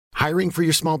Hiring for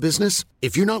your small business?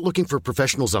 If you're not looking for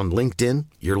professionals on LinkedIn,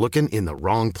 you're looking in the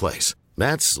wrong place.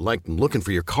 That's like looking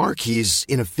for your car keys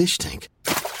in a fish tank.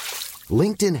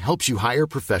 LinkedIn helps you hire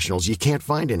professionals you can't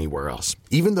find anywhere else,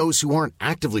 even those who aren't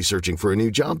actively searching for a new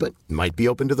job but might be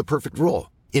open to the perfect role.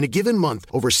 In a given month,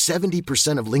 over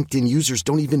 70% of LinkedIn users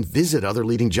don't even visit other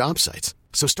leading job sites.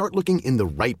 So start looking in the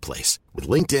right place. With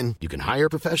LinkedIn, you can hire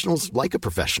professionals like a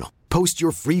professional. Post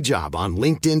your free job on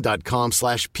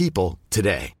linkedin.com/people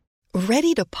today.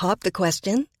 Ready to pop the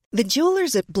question? The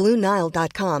jewelers at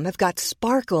BlueNile.com have got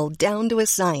sparkle down to a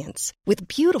science with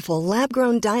beautiful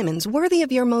lab-grown diamonds worthy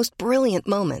of your most brilliant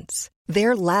moments.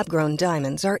 Their lab-grown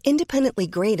diamonds are independently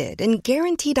graded and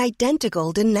guaranteed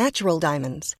identical to natural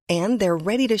diamonds, and they're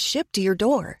ready to ship to your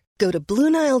door. Go to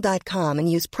BlueNile.com and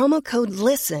use promo code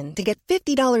LISTEN to get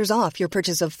 $50 off your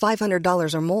purchase of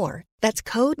 $500 or more. That's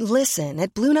code LISTEN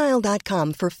at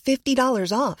BlueNile.com for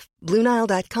 $50 off.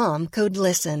 BlueNile.com, code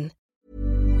LISTEN.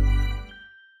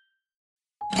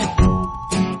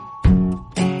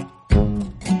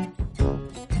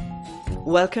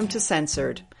 Welcome to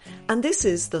Censored, and this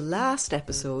is the last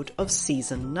episode of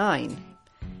Season 9.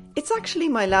 It's actually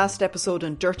my last episode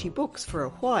on Dirty Books for a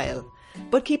while,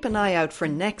 but keep an eye out for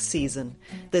next season.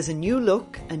 There's a new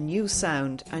look, a new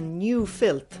sound, and new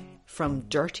filth from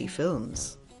Dirty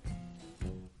Films.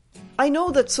 I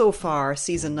know that so far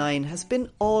Season 9 has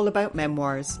been all about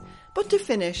memoirs, but to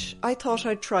finish, I thought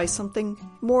I'd try something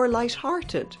more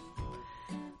light-hearted.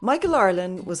 Michael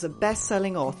Arlen was a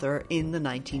best-selling author in the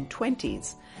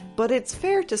 1920s, but it's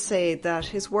fair to say that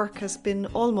his work has been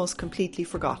almost completely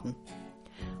forgotten.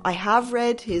 I have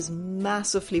read his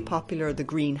massively popular The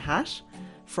Green Hat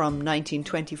from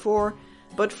 1924,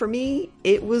 but for me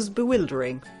it was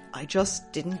bewildering. I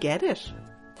just didn't get it.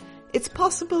 It's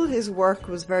possible his work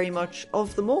was very much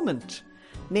of the moment,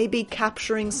 maybe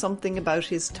capturing something about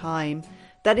his time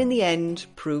that in the end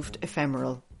proved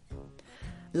ephemeral.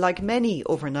 Like many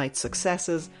overnight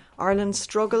successes, Arlen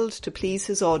struggled to please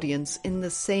his audience in the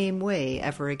same way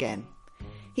ever again.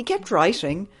 He kept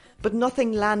writing, but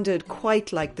nothing landed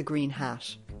quite like The Green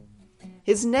Hat.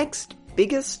 His next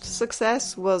biggest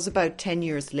success was about 10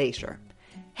 years later.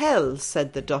 Hell,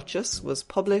 Said the Duchess was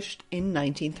published in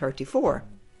 1934.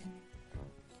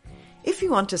 If you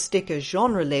want to stick a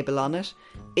genre label on it,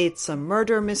 it's a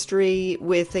murder mystery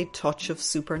with a touch of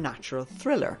supernatural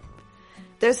thriller.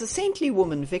 There's a saintly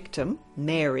woman victim,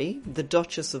 Mary, the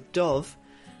Duchess of Dove,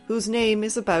 whose name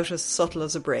is about as subtle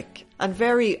as a brick, and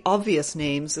very obvious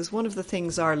names is one of the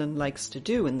things Arlen likes to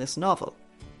do in this novel.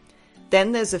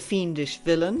 Then there's a fiendish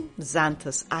villain,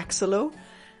 Xanthus Axolo,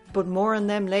 but more on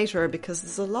them later because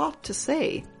there's a lot to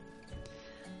say.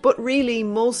 But really,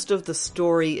 most of the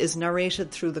story is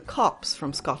narrated through the cops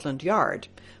from Scotland Yard,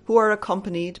 who are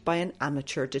accompanied by an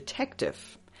amateur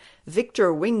detective.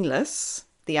 Victor Wingless,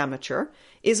 the amateur,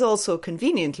 is also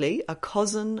conveniently a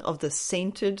cousin of the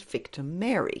sainted victim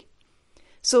Mary.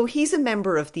 So he's a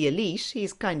member of the elite,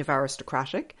 he's kind of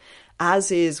aristocratic, as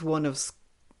is one of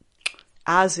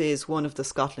the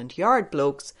Scotland Yard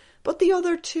blokes, but the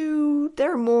other two,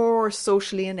 they're more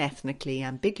socially and ethnically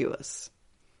ambiguous.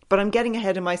 But I'm getting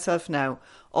ahead of myself now.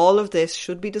 All of this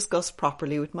should be discussed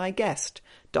properly with my guest,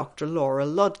 Dr. Laura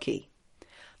Ludke.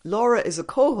 Laura is a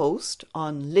co-host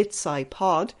on Litsci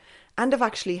Pod, and I've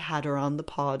actually had her on the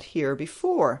pod here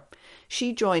before.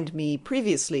 She joined me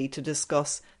previously to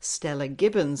discuss Stella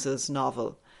Gibbons's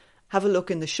novel. Have a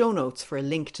look in the show notes for a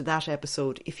link to that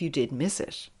episode if you did miss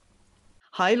it.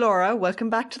 Hi Laura, welcome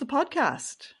back to the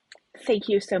podcast. Thank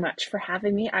you so much for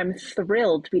having me. I'm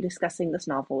thrilled to be discussing this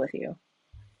novel with you.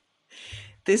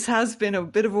 This has been a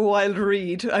bit of a wild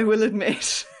read, I will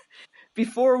admit.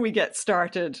 Before we get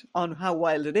started on how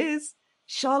wild it is,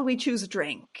 shall we choose a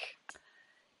drink?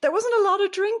 There wasn't a lot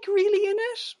of drink really in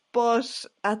it, but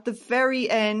at the very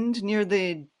end, near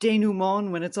the denouement,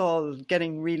 when it's all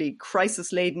getting really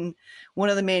crisis-laden, one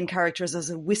of the main characters has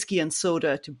a whiskey and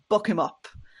soda to buck him up.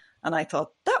 And I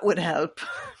thought, that would help.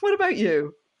 What about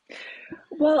you?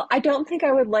 Well, I don't think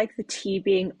I would like the tea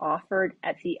being offered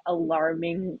at the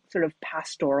alarming, sort of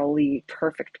pastorally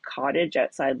perfect cottage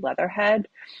outside Leatherhead.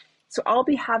 So I'll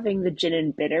be having the gin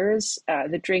and bitters,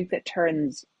 the drink that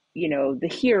turns the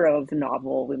hero of the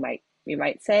novel, we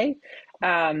might say,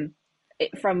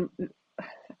 from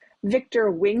Victor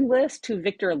Wingless to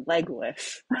Victor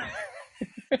Legless.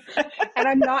 And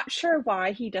I'm not sure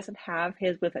why he doesn't have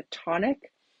his with a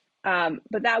tonic,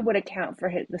 but that would account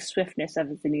for the swiftness of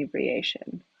his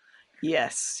inebriation.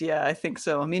 Yes, yeah, I think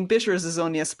so. I mean, bitters is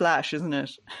only a splash, isn't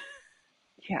it?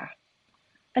 Yeah.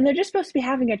 And they're just supposed to be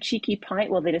having a cheeky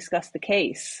pint while they discuss the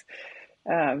case.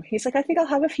 He's like, I think I'll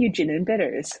have a few gin and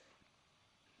bitters.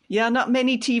 Yeah, not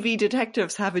many TV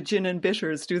detectives have a gin and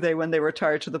bitters, do they, when they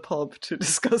retire to the pub to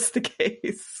discuss the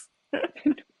case?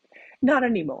 Not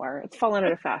anymore. It's fallen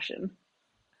out of fashion.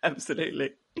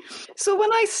 Absolutely. So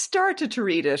when I started to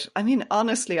read it, I mean,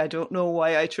 honestly, I don't know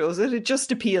why I chose it. It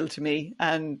just appealed to me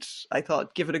and I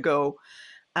thought, give it a go.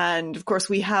 And of course,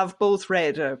 we have both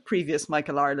read a previous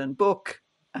Michael Arlen book.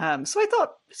 So I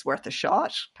thought it's worth a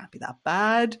shot. Can't be that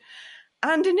bad.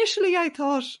 And initially I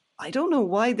thought, I don't know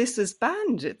why this is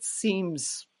banned. It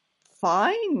seems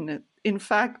fine. In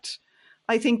fact,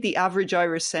 I think the average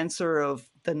Irish censor of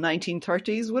the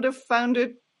 1930s would have found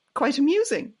it quite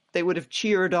amusing. They would have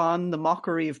cheered on the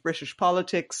mockery of British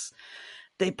politics.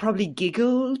 They probably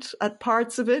giggled at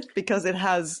parts of it because it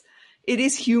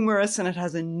is humorous and it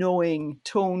has a knowing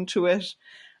tone to it.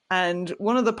 And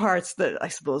one of the parts that I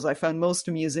suppose I found most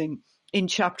amusing, in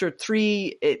chapter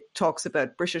 3, it talks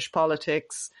about British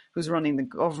politics, who's running the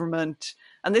government.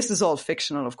 And this is all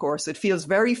fictional, of course. It feels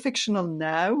very fictional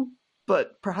now,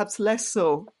 but perhaps less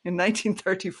so in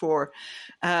 1934.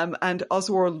 And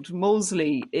Oswald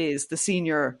Mosley is the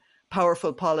senior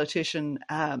powerful politician,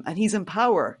 and he's in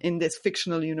power in this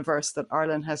fictional universe that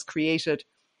Arlen has created.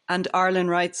 And Arlen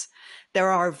writes, there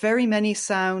are very many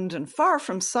sound and far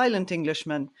from silent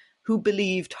Englishmen who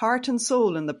believed heart and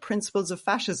soul in the principles of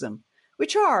fascism,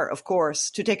 which are, of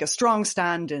course, to take a strong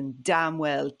stand and damn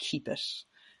well keep it.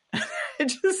 I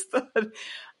just thought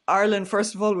Arlen,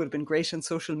 first of all, would have been great in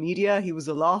social media. He was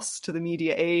a loss to the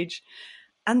media age.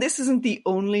 And this isn't the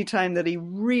only time that he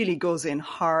really goes in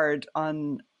hard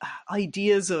on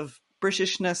ideas of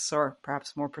Britishness, or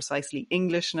perhaps more precisely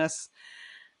Englishness.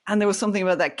 And there was something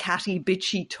about that catty,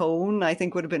 bitchy tone I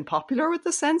think would have been popular with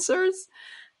the censors.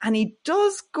 And he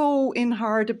does go in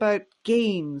hard about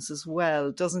games as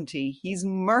well, doesn't he? He's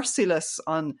merciless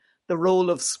on the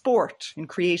role of sport in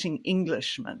creating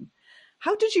Englishmen.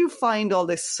 How did you find all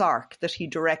this sark that he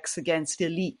directs against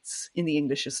elites in the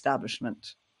English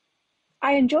establishment?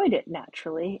 I enjoyed it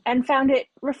naturally and found it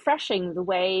refreshing the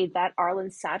way that Arlen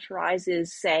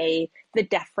satirizes, say, the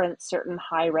deference certain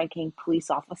high-ranking police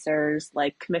officers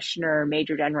like Commissioner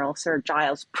Major General Sir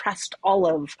Giles Prest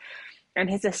Olive and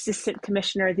his assistant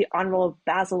commissioner, the Honourable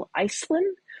Basil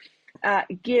Iceland,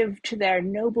 give to their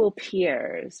noble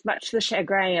peers, much to the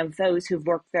chagrin of those who've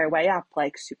worked their way up,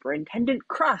 like Superintendent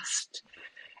Crust.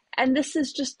 And this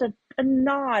is just a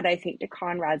nod, I think, to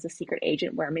Conrad's A Secret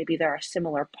Agent, where maybe there are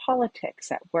similar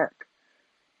politics at work.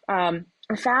 I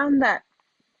found that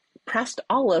Prest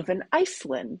Olive and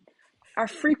Iceland are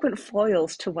frequent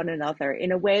foils to one another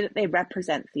in a way that they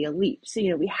represent the elite. So,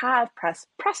 we have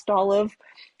Prest Olive.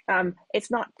 It's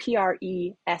not Pressed,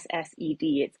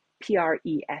 it's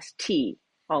Prest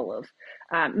Olive,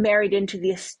 married into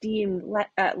the esteemed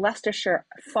Leicestershire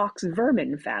Fox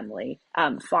Vermin family,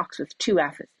 Fox with two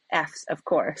F's, of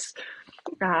course.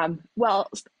 Well,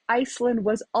 Iceland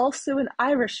was also an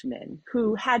Irishman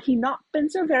who, had he not been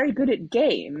so very good at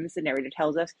games, the narrator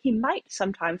tells us, he might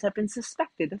sometimes have been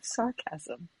suspected of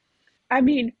sarcasm. I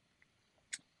mean,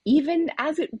 even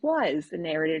as it was, the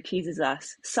narrator teases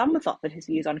us, some thought that his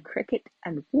views on cricket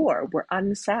and war were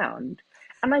unsound.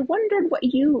 And I wondered what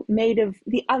you made of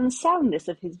the unsoundness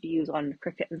of his views on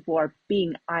cricket and war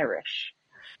being Irish.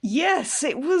 Yes,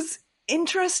 it was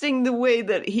interesting the way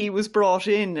that he was brought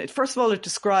in. First of all, it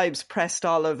describes Prest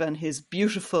Olive and his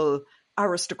beautiful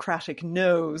aristocratic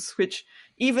nose, which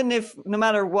even if, no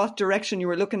matter what direction you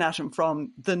were looking at him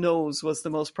from, the nose was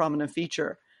the most prominent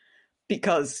feature.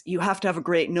 Because you have to have a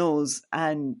great nose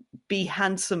and be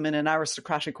handsome in an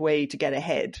aristocratic way to get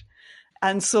ahead.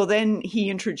 And so then he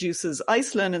introduces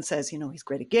Iceland and says, he's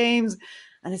great at games.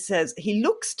 And it says he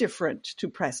looks different to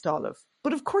Prest Olive.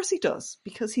 But of course he does,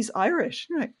 because he's Irish.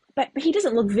 Right. But he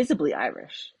doesn't look visibly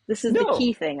Irish. This is the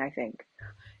key thing, I think.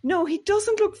 No, he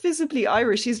doesn't look visibly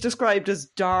Irish. He's described as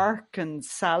dark and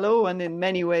sallow, and in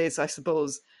many ways, I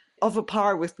suppose, of a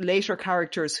par with later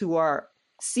characters who are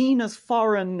seen as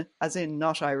foreign, as in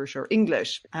not Irish or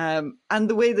English. And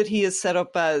the way that he is set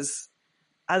up as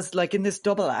like in this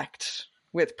double act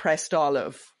with Prest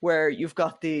Olive, where you've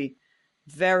got the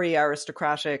very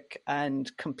aristocratic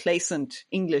and complacent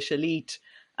English elite,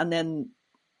 and then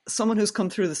someone who's come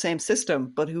through the same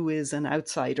system, but who is an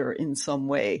outsider in some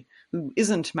way, who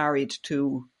isn't married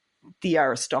to the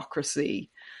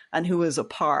aristocracy and who is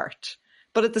apart.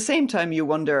 But at the same time, you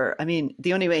wonder,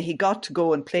 the only way he got to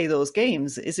go and play those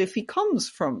games is if he comes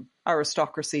from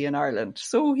aristocracy in Ireland.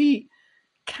 So he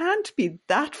can't be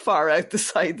that far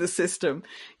outside the system,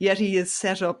 yet he is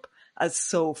set up as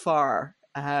so far.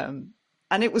 And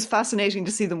it was fascinating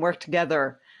to see them work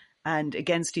together and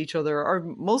against each other, or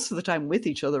most of the time with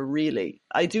each other, really.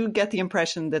 I do get the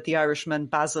impression that the Irishman,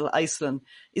 Basil Iceland,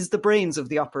 is the brains of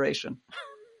the operation.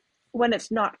 When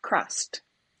it's not Crust,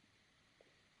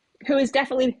 who is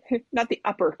definitely not the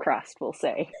upper crust, we'll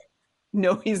say.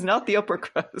 No, he's not the upper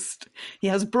crust. He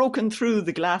has broken through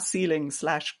the glass ceiling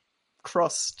 /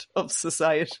 crust of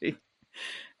society.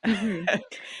 Mm-hmm.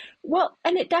 Well,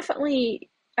 and it definitely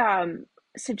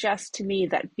suggests to me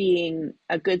that being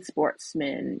a good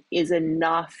sportsman is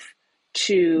enough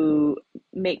to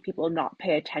make people not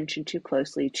pay attention too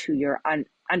closely to your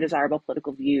undesirable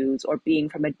political views or being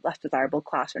from a less desirable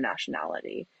class or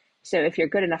nationality. So if you're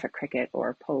good enough at cricket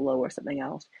or polo or something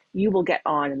else, you will get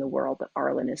on in the world that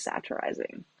Arlen is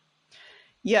satirizing.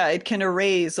 Yeah, it can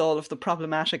erase all of the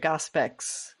problematic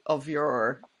aspects of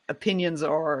your opinions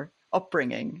or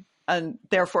upbringing and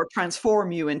therefore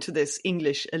transform you into this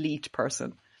English elite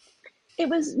person. It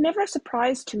was never a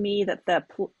surprise to me that the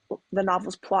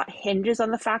novel's plot hinges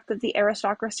on the fact that the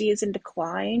aristocracy is in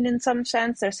decline in some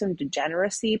sense. There's some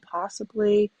degeneracy,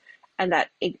 possibly, and that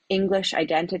English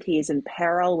identity is in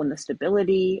peril when the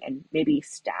stability and maybe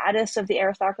status of the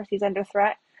aristocracy is under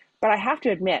threat. But I have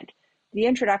to admit, the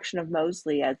introduction of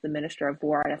Mosley as the Minister of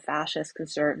War in a fascist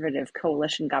conservative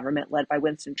coalition government led by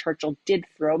Winston Churchill did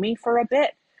throw me for a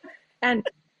bit. And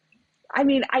I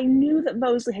mean, I knew that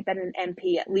Mosley had been an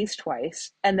MP at least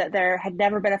twice and that there had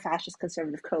never been a fascist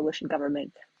conservative coalition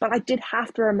government. But I did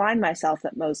have to remind myself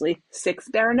that Mosley,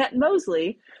 6th Baronet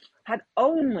Mosley, had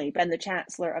only been the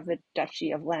Chancellor of the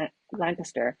Duchy of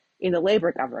Lancaster in the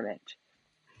Labour government.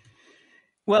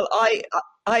 Well, I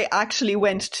actually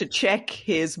went to check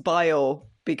his bio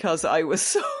because I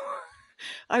was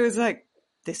like,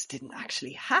 this didn't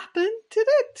actually happen, did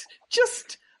it?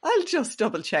 I'll just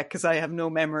double check because I have no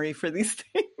memory for these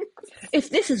things. If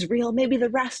this is real, maybe the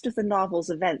rest of the novel's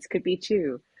events could be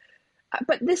too.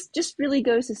 But this just really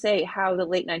goes to say how the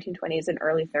late 1920s and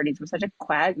early 30s was such a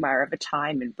quagmire of a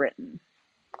time in Britain.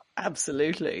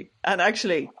 Absolutely. And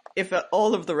actually, if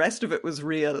all of the rest of it was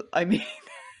real, I mean,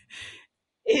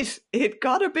 it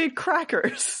got a bit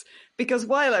crackers. Because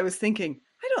while I was thinking,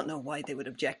 I don't know why they would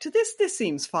object to this. This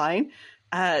seems fine.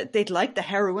 They'd like the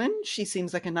heroine. She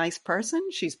seems like a nice person.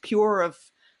 She's pure of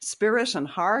spirit and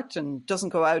heart and doesn't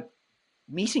go out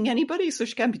meeting anybody, so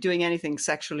she can't be doing anything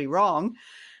sexually wrong.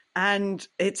 And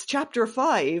it's chapter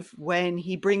 5 when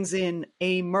he brings in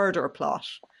a murder plot.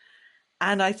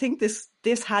 And I think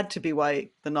this had to be why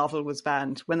the novel was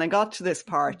banned. When they got to this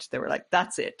part, they were like,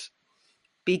 that's it.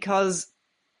 Because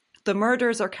the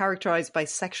murders are characterized by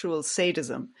sexual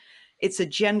sadism. It's a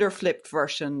gender-flipped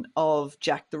version of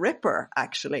Jack the Ripper,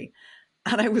 actually.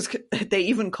 And they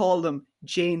even call them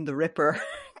Jane the Ripper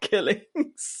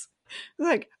killings.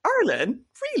 Like, Arlen,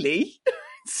 really?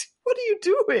 What are you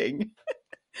doing?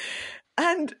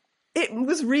 And it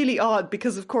was really odd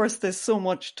because, of course, there's so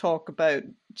much talk about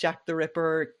Jack the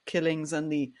Ripper killings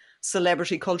and the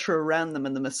celebrity culture around them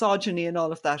and the misogyny and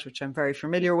all of that, which I'm very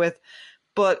familiar with.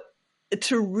 But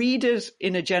to read it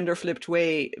in a gender-flipped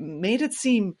way made it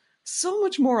seem so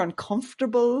much more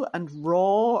uncomfortable and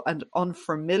raw and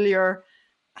unfamiliar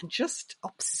and just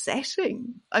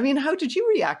upsetting. I mean, how did you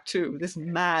react to this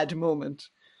mad moment?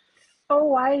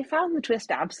 Oh, I found the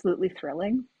twist absolutely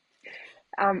thrilling.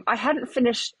 I hadn't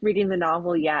finished reading the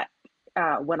novel yet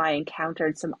when I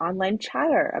encountered some online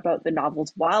chatter about the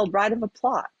novel's wild ride of a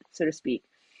plot, so to speak.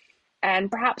 And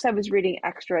perhaps I was reading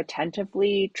extra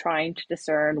attentively, trying to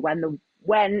discern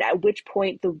at which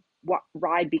point the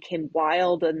ride became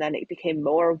wild and then it became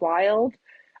more wild.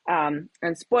 And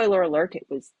spoiler alert,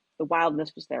 the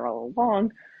wildness was there all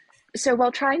along. So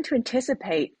while trying to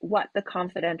anticipate what the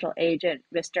confidential agent,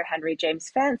 Mr. Henry James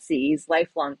Fancy's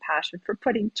lifelong passion for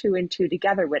putting 2 and 2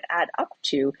 together would add up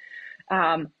to,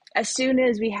 as soon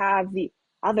as we have the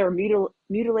other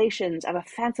mutilations of a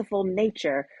fanciful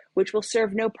nature, which will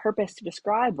serve no purpose to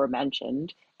describe, were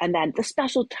mentioned, and then the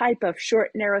special type of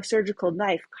short, narrow surgical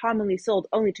knife commonly sold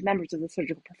only to members of the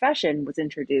surgical profession was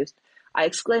introduced, I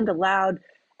exclaimed aloud,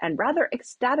 and rather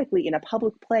ecstatically in a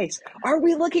public place, "Are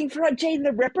we looking for a Jane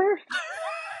the Ripper?"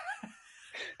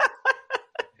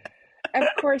 And of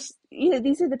course,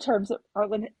 these are the terms that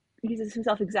Arlen uses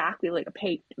himself exactly like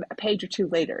a page or two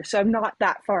later, so I'm not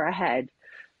that far ahead.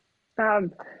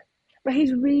 But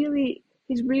he's really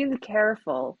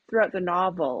careful throughout the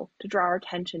novel to draw our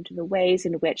attention to the ways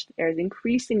in which there's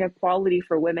increasing equality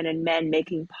for women and men,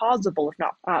 making plausible, if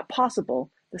not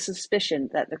possible, the suspicion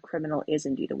that the criminal is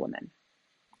indeed a woman.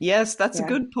 Yes, that's a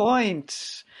good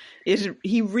point.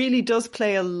 He really does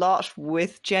play a lot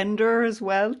with gender as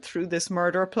well through this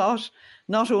murder plot,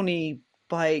 not only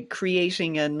by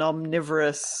creating an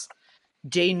omnivorous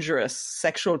dangerous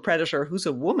sexual predator who's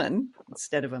a woman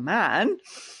instead of a man.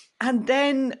 And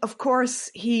then, of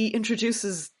course, he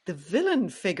introduces the villain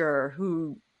figure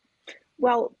who...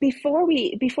 Well, before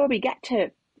we get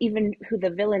to even who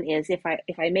the villain is, if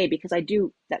I may, because I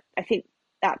think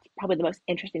that's probably the most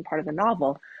interesting part of the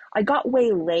novel. I got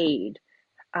waylaid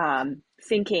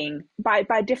thinking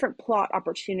by different plot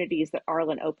opportunities that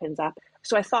Arlen opens up.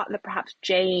 So I thought that perhaps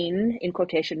Jane, in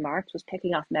quotation marks, was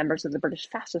picking off members of the British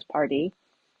Fascist Party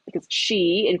because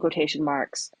she, in quotation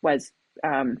marks, was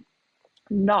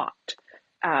not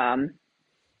a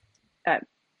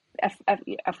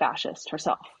fascist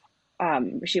herself.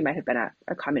 She might have been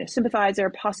a communist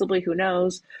sympathizer, possibly, who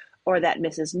knows, or that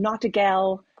Mrs.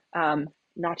 Nottingale,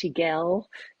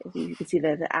 you can see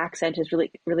the accent is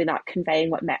really not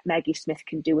conveying what Maggie Smith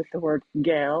can do with the word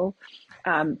 "gale."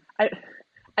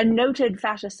 A noted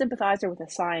fascist sympathizer with a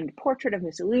signed portrait of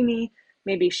Mussolini.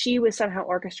 Maybe she was somehow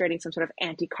orchestrating some sort of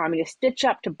anti-communist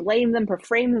stitch-up to blame them for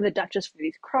framing the Duchess for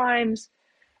these crimes.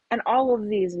 And all of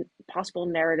these possible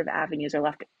narrative avenues are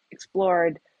left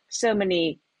explored. So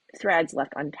many threads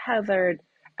left untethered.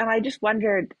 And I just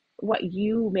wondered what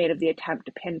you made of the attempt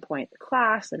to pinpoint the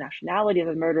class, the nationality of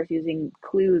the murders using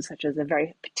clues such as a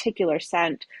very particular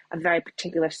scent, a very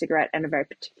particular cigarette, and a very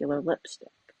particular lipstick.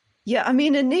 Yeah, I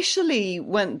mean, initially,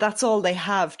 when that's all they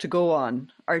have to go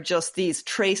on are just these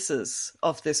traces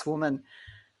of this woman,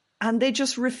 and they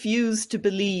just refuse to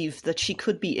believe that she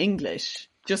could be English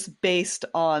just based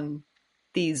on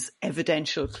these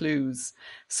evidential clues.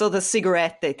 So the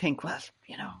cigarette, they think, well,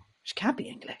 she can't be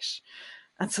English.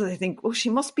 And so they think, oh, she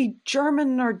must be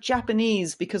German or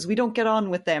Japanese because we don't get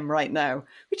on with them right now,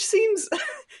 which seems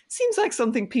like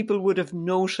something people would have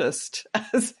noticed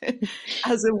as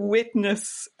a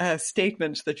witness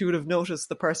statement, that you would have noticed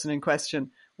the person in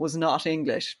question was not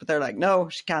English. But they're like, no,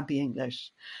 she can't be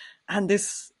English. And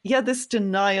this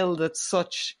denial that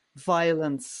such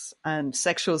violence and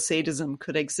sexual sadism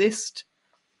could exist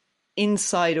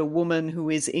inside a woman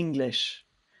who is English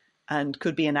and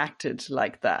could be enacted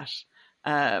like that.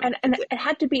 And it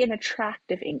had to be an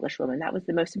attractive English woman. That was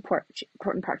the most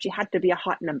important part. She had to be a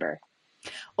hot number.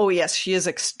 Oh, yes, she is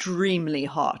extremely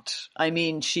hot. I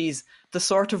mean, she's the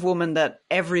sort of woman that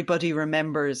everybody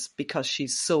remembers because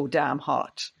she's so damn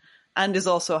hot, and is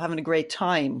also having a great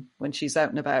time when she's out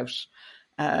and about,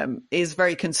 is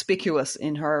very conspicuous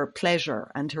in her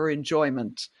pleasure and her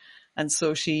enjoyment. And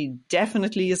so she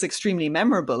definitely is extremely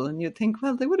memorable. And you'd think,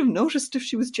 well, they would have noticed if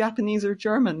she was Japanese or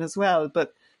German as well.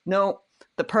 But no,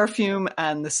 the perfume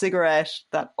and the cigarette,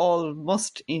 that all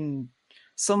must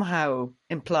somehow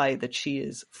imply that she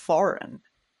is foreign.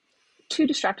 Too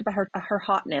distracted by her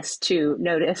hotness to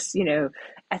notice,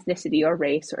 ethnicity or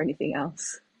race or anything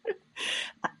else.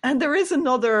 And there is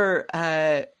another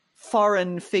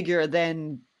foreign figure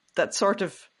then, that sort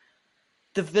of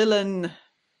the villain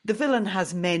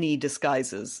has many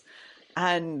disguises.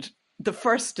 And the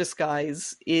first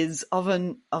disguise is of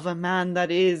a man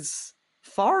that is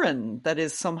foreign, that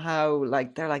is somehow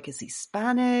like, they're like, is he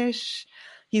Spanish?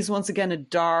 He's once again a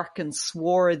dark and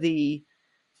swarthy,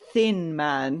 thin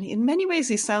man. In many ways,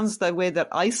 he sounds the way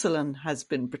that Iselin has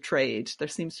been portrayed. There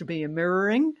seems to be a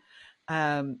mirroring.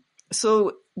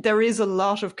 So there is a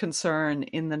lot of concern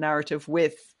in the narrative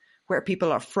with where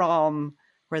people are from,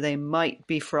 where they might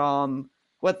be from,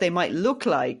 what they might look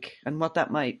like, and what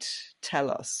that might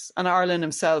tell us. And Arlen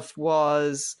himself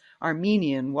was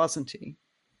Armenian, wasn't he?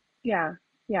 Yeah.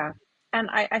 And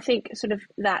I think sort of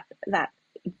that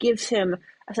gives him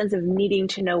a sense of needing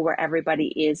to know where everybody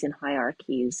is in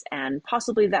hierarchies. And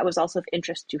possibly that was also of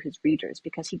interest to his readers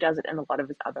because he does it in a lot of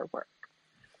his other work.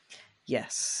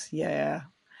 Yes, yeah.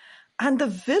 And the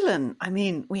villain, I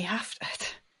mean, we have to...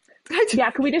 Yeah,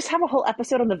 can we just have a whole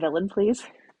episode on the villain, please?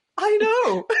 I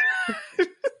know.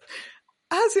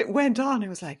 As it went on, it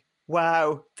was like,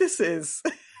 wow, this is...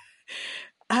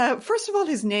 first of all,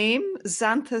 his name,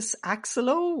 Xanthus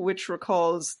axolo, which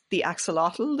recalls the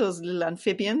axolotl, those little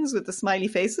amphibians with the smiley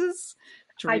faces.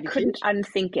 Really I couldn't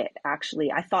unthink it,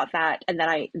 actually. I thought that, and then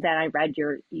I read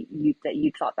that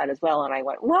you thought that as well, and I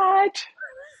went, what?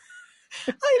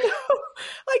 I know.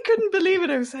 I couldn't believe it.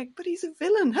 I was like, but he's a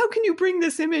villain. How can you bring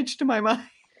this image to my mind?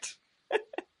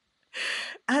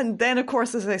 And then, of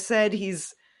course, as I said,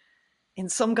 he's in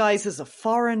some guises a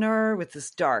foreigner with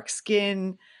this dark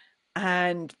skin.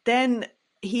 And then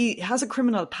he has a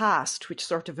criminal past, which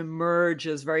sort of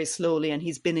emerges very slowly. And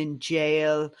he's been in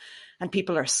jail and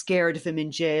people are scared of him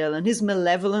in jail. And his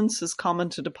malevolence is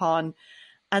commented upon.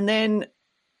 And then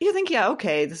you think, yeah,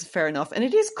 okay, this is fair enough. And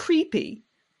it is creepy.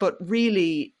 But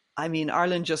really, I mean,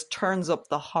 Arlen just turns up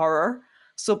the horror.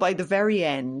 So by the very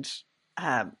end,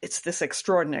 It's this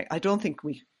extraordinary. I don't think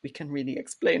we can really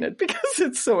explain it because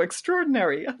it's so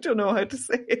extraordinary. I don't know how to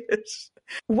say it.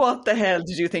 What the hell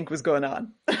did you think was going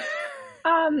on?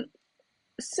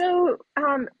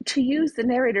 To use the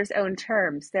narrator's own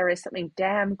terms, there is something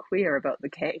damn queer about the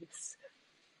case.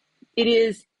 It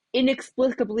is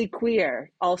inexplicably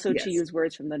queer, also Yes. to use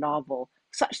words from the novel,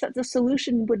 such that the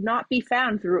solution would not be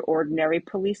found through ordinary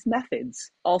police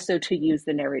methods, also to use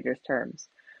the narrator's terms.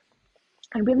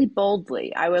 And really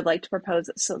boldly, I would like to propose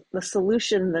that the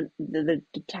solution that the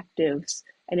detectives,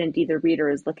 and indeed the reader,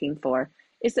 is looking for,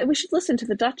 is that we should listen to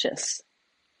the Duchess.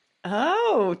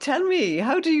 Oh, tell me,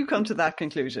 how do you come to that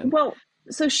conclusion? Well,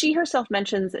 so she herself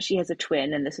mentions that she has a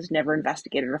twin, and this is never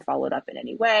investigated or followed up in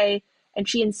any way. And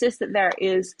she insists that there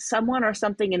is someone or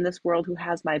something in this world who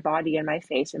has my body and my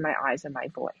face and my eyes and my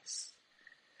voice.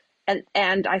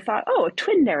 And I thought, oh, a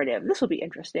twin narrative. This will be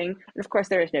interesting. And of course,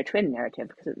 there is no twin narrative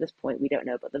because at this point we don't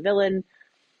know about the villain.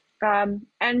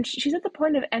 And she's at the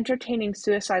point of entertaining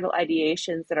suicidal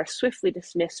ideations that are swiftly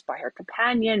dismissed by her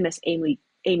companion, Miss Amy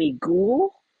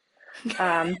Goole.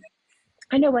 I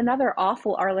know, another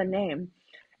awful Arlen name.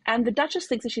 And the Duchess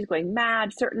thinks that she's going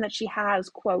mad, certain that she has,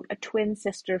 quote, a twin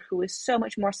sister who is so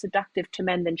much more seductive to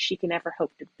men than she can ever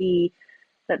hope to be,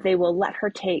 that they will let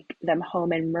her take them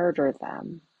home and murder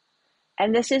them.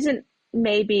 And this isn't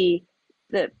maybe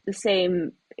the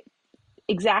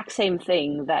exact same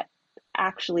thing that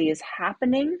actually is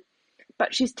happening,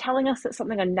 but she's telling us that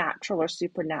something unnatural or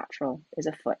supernatural is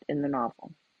afoot in the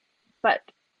novel. But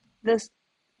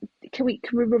can we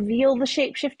reveal the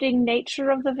shape-shifting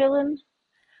nature of the villain?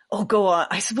 Oh, go on.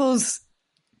 I suppose,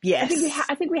 yes.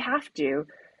 I think we have to.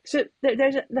 So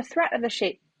there's the threat of the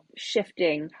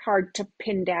shape-shifting, hard to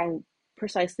pin down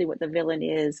precisely what the villain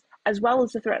is, as well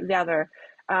as the threat of the other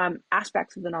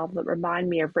aspects of the novel that remind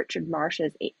me of Richard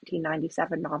Marsh's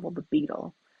 1897 novel, The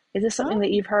Beetle. Is this something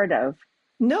that you've heard of?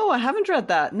 No, I haven't read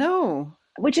that. No.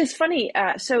 Which is funny.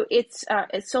 So it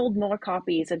sold more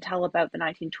copies until about the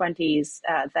 1920s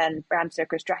than Bram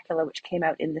Stoker's Dracula, which came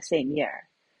out in the same year.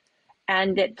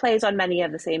 And it plays on many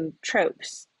of the same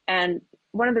tropes. And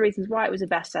one of the reasons why it was a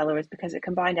bestseller is because it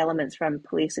combined elements from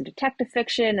police and detective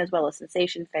fiction, as well as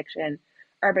sensation fiction,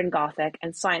 urban gothic,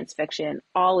 and science fiction,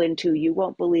 all into you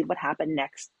won't believe what happened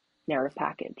next narrative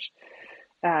package.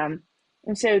 And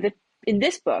so in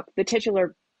this book, the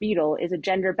titular Beetle is a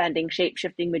gender-bending,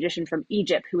 shape-shifting magician from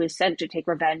Egypt who is sent to take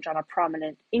revenge on a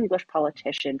prominent English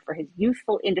politician for his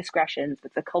youthful indiscretions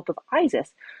with the cult of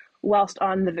Isis, whilst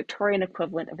on the Victorian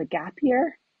equivalent of a gap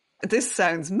year. This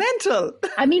sounds mental.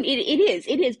 I mean, it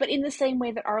is, but in the same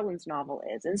way that Arlen's novel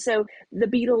is. And so the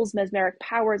Beetle's mesmeric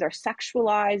powers are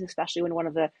sexualized, especially when one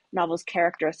of the novel's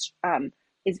characters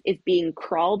is being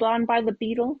crawled on by the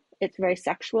beetle. It's very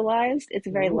sexualized. It's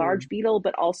a very large beetle,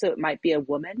 but also it might be a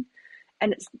woman.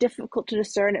 And it's difficult to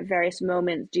discern at various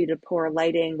moments due to poor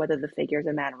lighting whether the figure is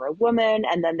a man or a woman.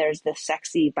 And then there's this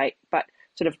sexy but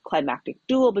sort of climactic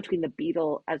duel between the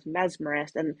beetle as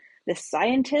mesmerist and this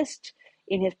scientist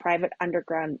in his private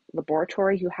underground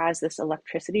laboratory who has this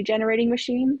electricity generating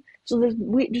machine. So there's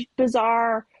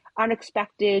bizarre,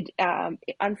 unexpected,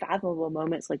 unfathomable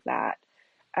moments like that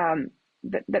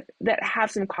that have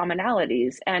some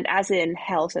commonalities. And as in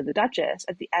Hell, Said the Duchess,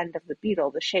 at the end of the Beetle,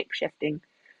 the shape-shifting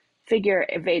figure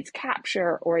evades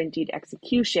capture or indeed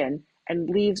execution and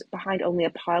leaves behind only a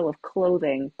pile of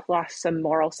clothing plus some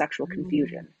moral sexual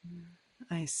confusion.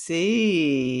 I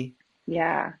see.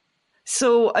 Yeah.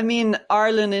 So, I mean,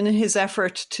 Arlen, in his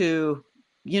effort to,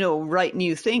 write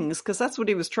new things, because that's what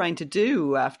he was trying to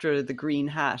do after the Green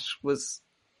Hat, was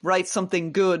write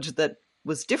something good that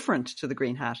was different to the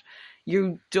Green Hat.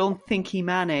 You don't think he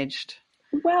managed?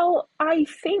 Well, I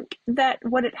think that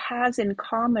what it has in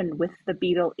common with the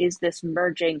Beetle is this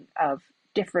merging of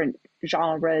different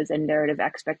genres and narrative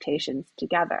expectations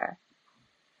together.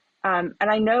 And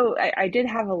I know I did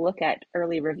have a look at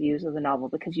early reviews of the novel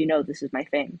because this is my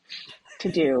thing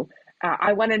to do.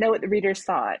 I want to know what the readers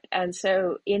thought. And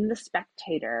so in The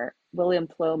Spectator, William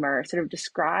Plomer sort of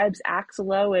describes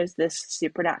Axelo as this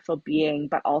supernatural being,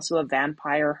 but also a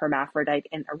vampire, hermaphrodite,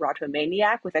 and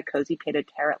erotomaniac with a cozy pitted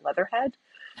tear at Leatherhead.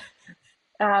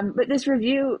 But this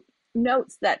review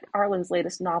notes that Arlen's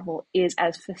latest novel is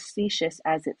as facetious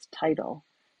as its title.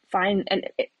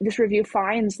 This review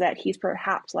finds that he's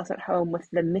perhaps less at home with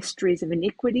the mysteries of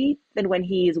iniquity than when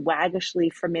he's waggishly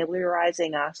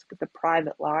familiarizing us with the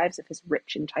private lives of his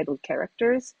rich, entitled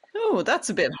characters. Oh, that's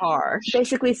a bit harsh.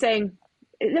 Basically saying,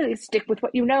 stick with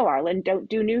what you know, Arlen. Don't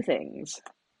do new things.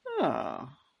 Oh.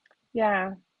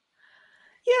 Yeah.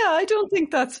 Yeah, I don't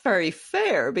think that's very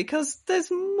fair because there's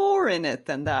more in it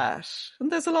than that. And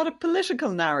there's a lot of political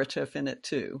narrative in it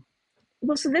too.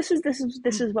 Well, so this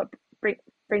is what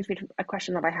brings me to a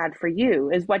question that I had for you: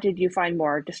 is what did you find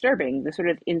more disturbing, the sort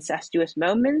of incestuous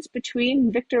moments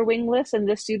between Victor Wingless and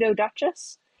the pseudo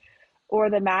Duchess, or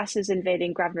the masses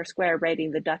invading Grosvenor Square,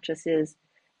 raiding the Duchess's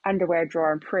underwear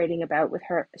drawer and parading about with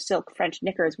her silk French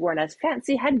knickers worn as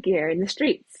fancy headgear in the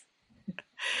streets?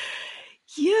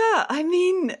 Yeah, I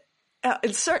mean,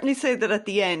 I'd certainly say that at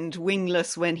the end,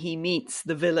 Wingless, when he meets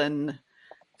the villain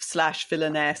slash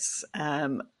villainess,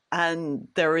 and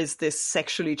there is this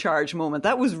sexually charged moment,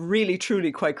 that was really,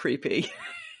 truly quite creepy.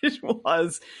 It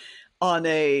was on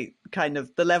a kind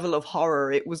of the level of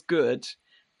horror. It was good.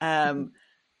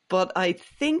 But I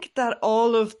think that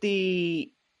all of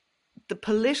the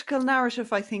political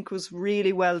narrative, I think, was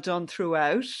really well done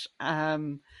throughout,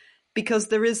 because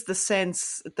there is the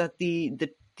sense that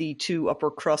the two upper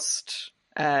crust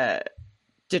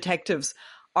detectives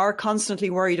are constantly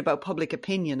worried about public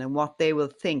opinion and what they will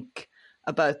think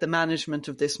about the management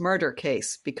of this murder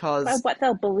case, because Well, what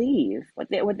they'll believe,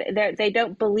 they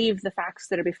don't believe the facts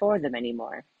that are before them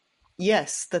anymore.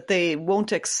 yes, that they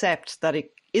won't accept that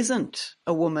it isn't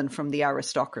a woman from the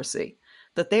aristocracy,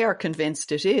 that they are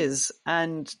convinced it is,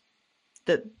 and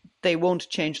that they won't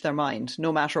change their mind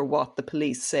no matter what the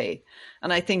police say.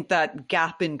 And I think that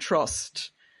gap in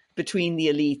trust between the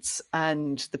elites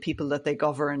and the people that they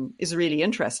govern is really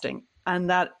interesting. And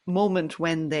that moment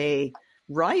when they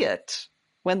riot,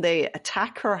 when they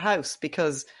attack her house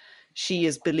because she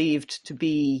is believed to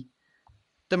be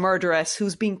the murderess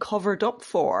who's been covered up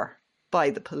for by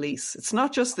the police. It's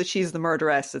not just that she's the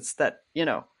murderess, it's that,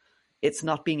 it's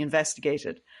not being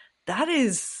investigated. That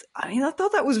is, I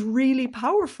thought that was really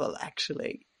powerful,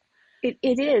 actually. It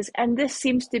is, and this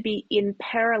seems to be in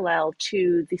parallel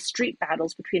to the street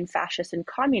battles between fascists and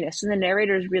communists. And the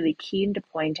narrator is really keen to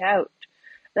point out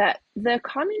that the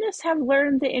communists have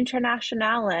learned the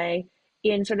Internationale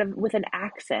in sort of with an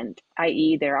accent,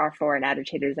 i.e. there are foreign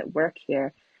agitators that work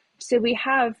here. So we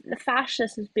have the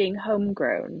fascists as being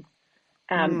homegrown.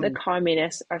 The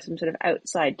communists are some sort of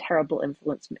outside terrible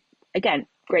influence. Again,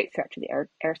 great threat to the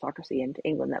aristocracy and to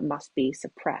England that must be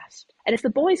suppressed. And if the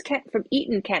boys from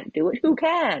Eton can't do it, who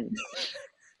can?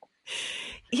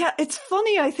 Yeah, it's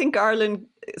funny. I think Arlen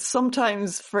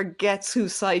sometimes forgets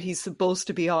whose side he's supposed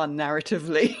to be on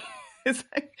narratively. It's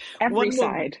like every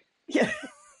side. Yeah.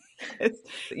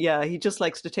 Yeah, he just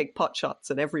likes to take pot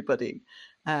shots at everybody.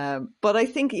 But I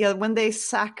think, when they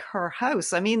sack her house,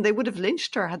 they would have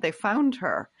lynched her had they found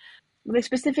her. They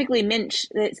specifically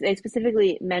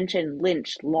mention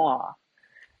lynch law,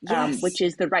 Yes. which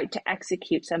is the right to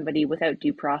execute somebody without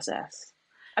due process.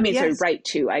 Yes. Sorry, right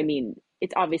to.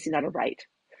 It's obviously not a right,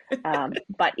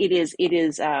 but it is.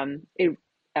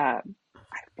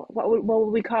 What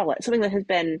would we call it? Something that has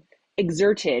been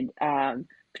exerted,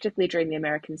 particularly during the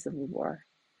American Civil War.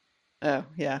 Oh,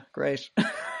 yeah, great.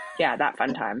 Yeah, that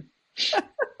fun time.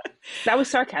 That was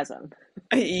sarcasm.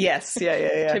 Yes,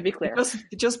 yeah. To be clear.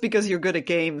 Just because you're good at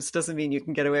games doesn't mean you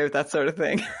can get away with that sort of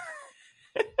thing.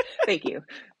 Thank you.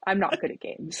 I'm not good at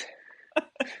games.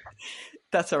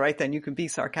 That's all right then. You can be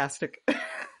sarcastic.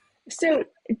 So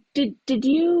did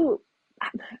you...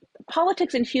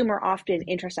 Politics and humor often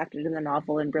intersected in the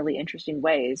novel in really interesting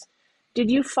ways.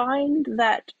 Did you find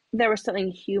that there was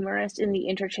something humorous in the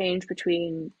interchange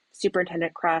between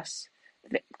Superintendent Cross,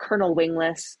 Colonel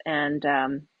Wingless, and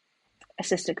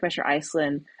Assistant Commissioner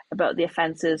Iceland about the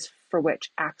offences for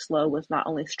which Axlow was not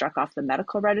only struck off the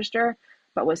medical register,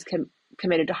 but was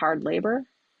committed to hard labour?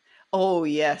 Oh,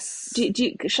 yes. Do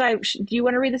you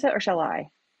want to read this out, or shall I?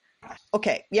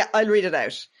 Okay, yeah, I'll read it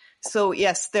out. So,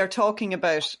 yes, they're talking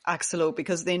about Axlow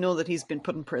because they know that he's been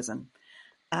put in prison.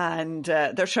 And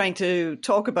they're trying to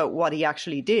talk about what he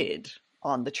actually did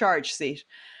on the charge seat.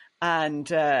 And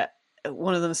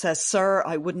one of them says, "Sir,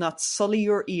 I would not sully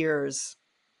your ears."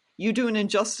 "You do an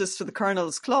injustice to the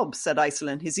Colonel's club," said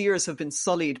Iceland. "His ears have been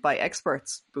sullied by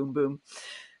experts." Boom, boom.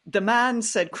 "The man,"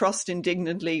 said Crust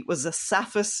indignantly, "was a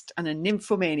sapphist and a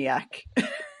nymphomaniac."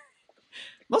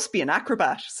 "Must be an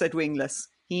acrobat," said Wingless.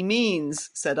 "He means,"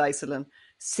 said Iceland,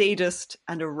 "sadist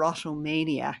and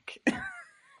erotomaniac."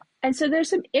 And so there's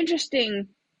some interesting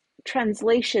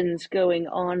translations going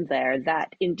on there,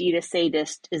 that indeed a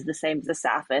sadist is the same as a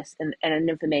sapphist, and a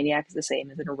nymphomaniac is the same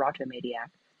as an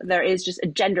erotomaniac. There is just a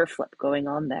gender flip going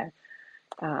on there.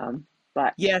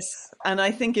 But yes, and I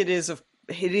think it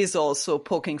is also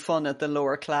poking fun at the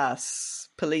lower class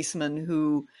policeman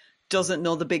who doesn't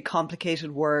know the big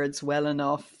complicated words well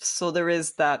enough. So there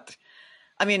is that.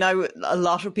 A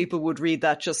lot of people would read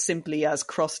that just simply as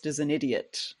Crust is an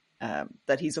idiot.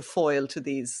 That he's a foil to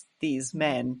these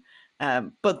men.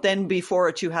 But then before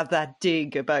it, you have that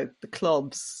dig about the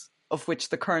clubs of which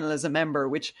the Colonel is a member,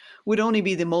 which would only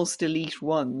be the most elite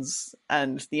ones,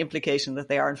 and the implication that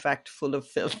they are in fact full of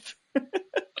filth.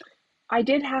 I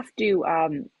did have to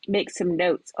make some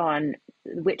notes on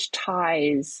which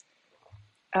tie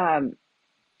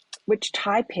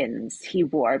pins he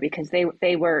wore, because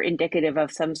they were indicative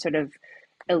of some sort of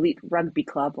elite rugby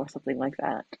club or something like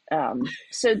that.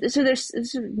 So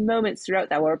there's moments throughout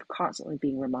that where we're constantly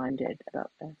being reminded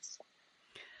about this.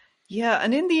 Yeah,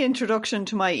 and in the introduction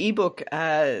to my ebook,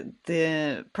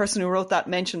 the person who wrote that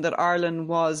mentioned that Arlen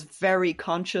was very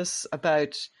conscious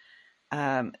about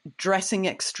dressing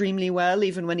extremely well.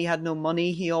 Even when he had no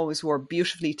money, he always wore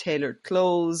beautifully tailored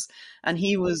clothes, and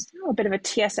he was a bit of a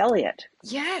T.S. Eliot.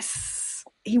 Yes,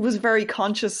 he was very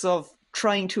conscious of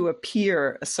trying to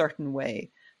appear a certain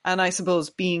way. And I suppose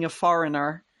being a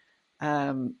foreigner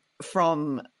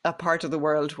from a part of the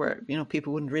world where, you know,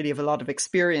 people wouldn't really have a lot of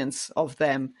experience of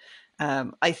them,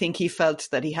 I think he felt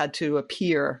that he had to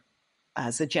appear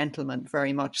as a gentleman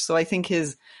very much. So I think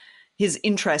his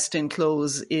interest in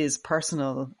clothes is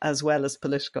personal as well as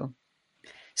political.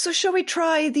 So shall we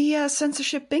try the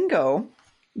censorship bingo?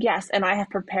 Yes, and I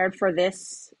have prepared for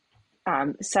this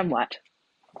somewhat.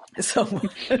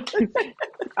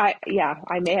 I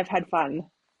may have had fun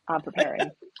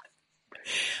preparing.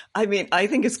 I mean, I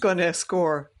think it's going to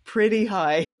score pretty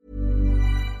high.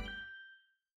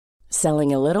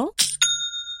 Selling a little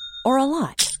or a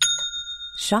lot?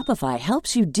 Shopify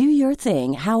helps you do your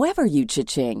thing however you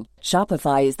cha-ching.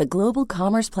 Shopify is the global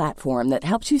commerce platform that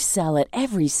helps you sell at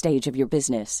every stage of your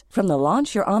business. From the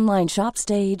launch your online shop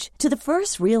stage to the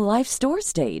first real-life store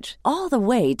stage, all the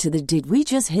way to the did we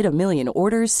just hit a million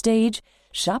orders stage.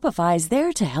 Shopify is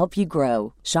there to help you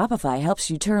grow. Shopify helps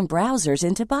you turn browsers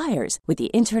into buyers with the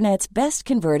internet's best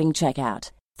converting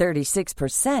checkout.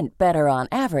 36% better on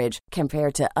average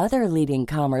compared to other leading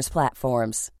commerce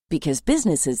platforms. Because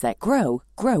businesses that grow,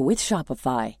 grow with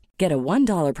Shopify. Get a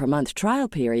 $1 per month trial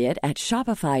period at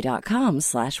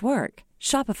shopify.com/work.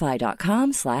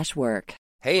 Shopify.com/work.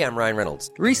 Hey, I'm Ryan Reynolds.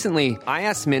 Recently, I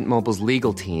asked Mint Mobile's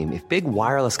legal team if big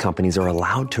wireless companies are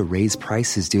allowed to raise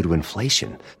prices due to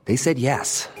inflation. They said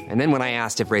yes. And then when I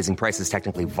asked if raising prices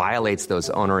technically violates those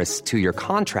onerous two-year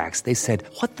contracts, they said,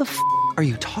 "What the f*** are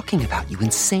you talking about, you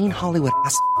insane Hollywood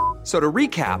ass?" So to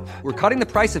recap, we're cutting the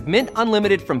price of Mint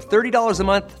Unlimited from $30 a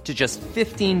month to just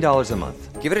 $15 a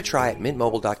month. Give it a try at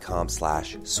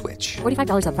mintmobile.com/switch.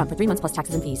 $45 up front for 3 months plus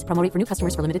taxes and fees. Promo rate for new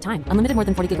customers for limited time. Unlimited more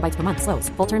than 40 gigabytes per month. Slows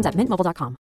full terms at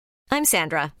mintmobile.com. I'm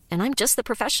Sandra, and I'm just the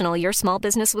professional your small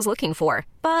business was looking for.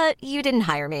 But you didn't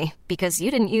hire me because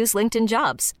you didn't use LinkedIn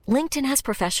Jobs. LinkedIn has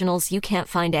professionals you can't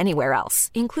find anywhere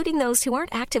else, including those who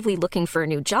aren't actively looking for a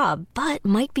new job, but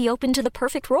might be open to the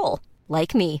perfect role,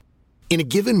 like me. In a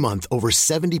given month, over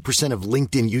 70% of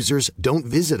LinkedIn users don't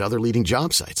visit other leading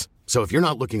job sites. So if you're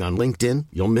not looking on LinkedIn,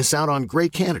 you'll miss out on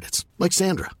great candidates like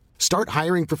Sandra. Start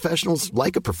hiring professionals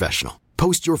like a professional.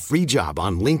 Post your free job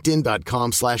on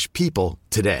linkedin.com/people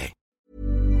today.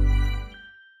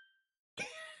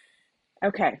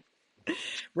 Okay.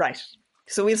 Right.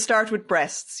 So we'll start with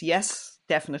breasts. Yes,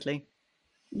 definitely.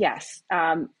 Yes.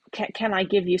 Can I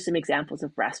give you some examples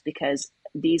of breasts? Because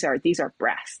these are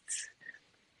breasts.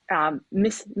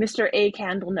 Mr. A.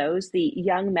 Candlenose, the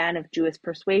young man of Jewish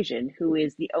persuasion, who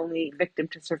is the only victim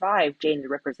to survive Jane the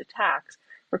Ripper's attacks,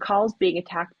 recalls being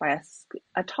attacked by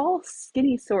a tall,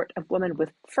 skinny sort of woman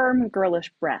with firm,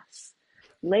 girlish breasts.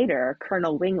 Later,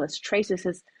 Colonel Wingless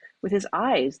traces with his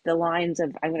eyes the lines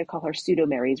of, I'm going to call her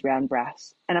Pseudo-Mary's round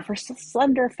breasts, and of her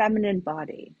slender feminine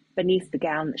body beneath the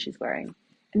gown that she's wearing.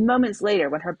 And moments later,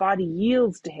 when her body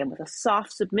yields to him with a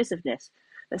soft submissiveness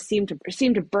that seemed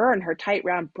to burn her tight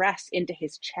round breasts into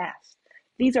his chest.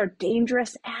 These are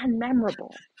dangerous and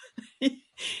memorable.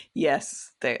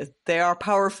 Yes, they are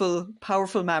powerful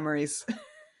memories.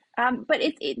 But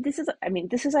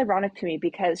this is ironic to me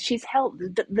because she's held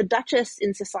the Duchess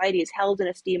in society is held in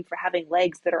esteem for having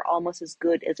legs that are almost as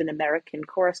good as an American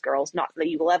chorus girl's, not that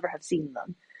you will ever have seen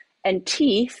them, and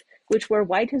teeth which were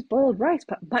white as boiled rice,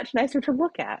 but much nicer to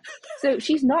look at. So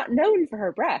she's not known for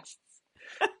her breasts.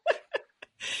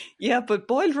 Yeah, but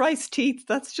boiled rice teeth,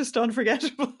 that's just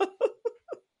unforgettable.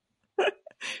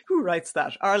 Who writes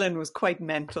that? Arlen was quite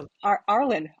mental.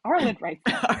 Arlen writes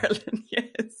that. Arlen,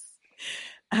 yes.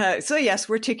 So yes,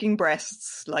 we're ticking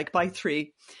breasts, like by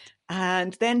 3.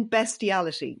 And then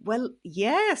bestiality. Well,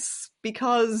 yes,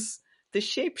 because the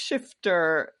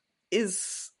shapeshifter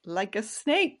is like a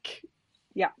snake.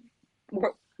 Yeah,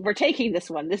 we're taking this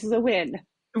one. This is a win.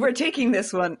 We're taking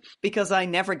this one because I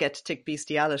never get to tick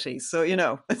bestiality. So, you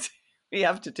know, we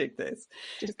have to tick this.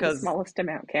 Just the smallest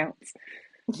amount counts.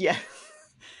 Yeah.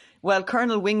 Well,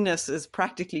 Colonel Wingness is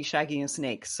practically shagging a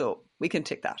snake, so we can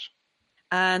tick that.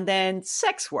 And then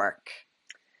sex work.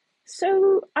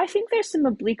 So I think there's some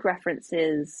oblique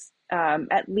references,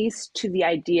 at least to the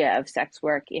idea of sex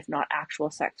work, if not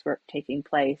actual sex work taking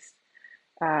place.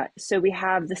 So we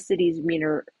have the city's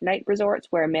meaner night resorts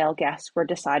where male guests were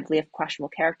decidedly of questionable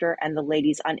character and the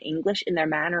ladies un-English in their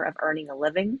manner of earning a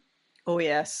living. Oh,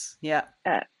 yes. Yeah.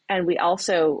 And we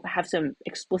also have some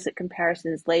explicit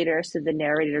comparisons later. So the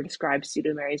narrator describes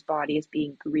Pseudo-Mary's body as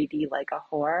being greedy like a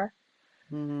whore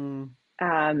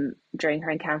during her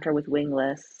encounter with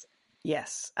Wingless.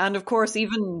 Yes. And of course,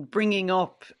 even bringing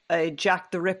up a Jack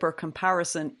the Ripper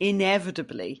comparison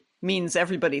inevitably means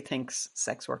everybody thinks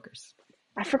sex workers.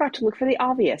 I forgot to look for the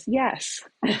obvious. Yes.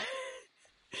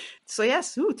 So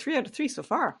yes, 3 out of 3 so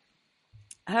far.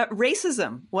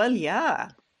 Racism. Well, yeah.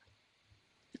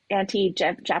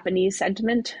 Anti-Japanese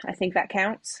sentiment. I think that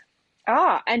counts.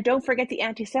 And don't forget the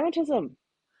anti-Semitism.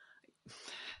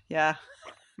 Yeah.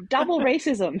 Double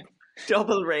racism.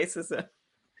 Double racism.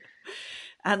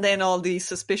 And then all the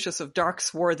suspicious of dark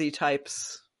swarthy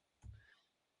types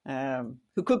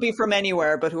who could be from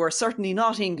anywhere, but who are certainly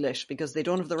not English because they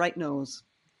don't have the right nose.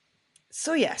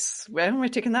 So yes, well, we're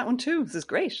taking that one too. This is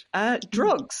great.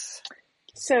 Drugs.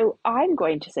 So I'm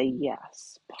going to say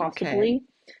yes, possibly. Okay.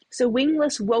 So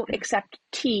Wingless won't accept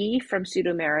tea from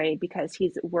Pseudo-Mary because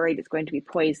he's worried it's going to be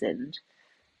poisoned,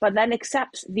 but then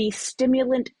accepts the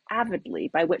stimulant avidly,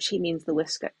 by which he means the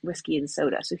whiskey and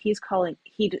soda. So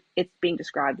it's being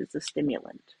described as a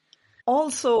stimulant.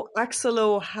 Also,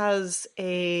 Axelo has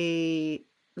a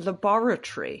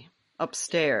laboratory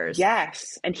upstairs.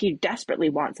 Yes, and he desperately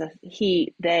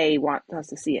they want us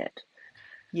to see it.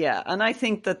 Yeah, and I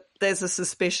think that there's a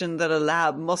suspicion that a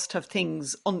lab must have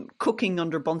things cooking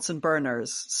under Bunsen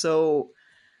burners. So,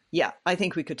 yeah, I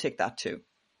think we could take that too.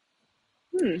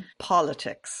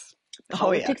 Politics.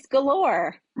 Politics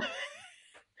galore.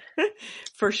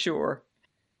 For sure.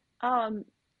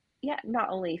 Yeah, not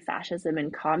only fascism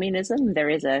and communism, there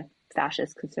is a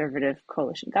fascist conservative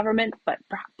coalition government, but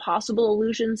possible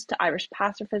allusions to Irish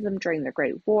pacifism during the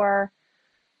Great War.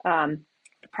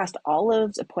 Depressed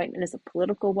Olive's appointment is a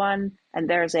political one, and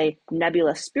there's a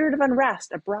nebulous spirit of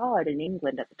unrest abroad in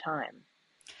England at the time.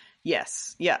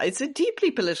 Yes, yeah, it's a deeply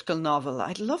political novel.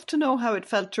 I'd love to know how it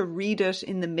felt to read it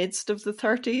in the midst of the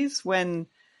 30s when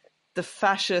the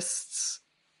fascists,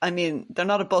 I mean, they're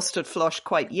not a busted flush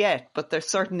quite yet, but they're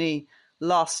certainly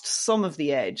lost some of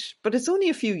the edge. But it's only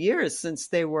a few years since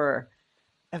they were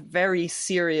a very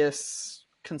serious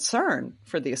concern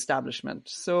for the establishment.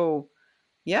 So,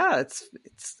 yeah, it's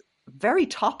a very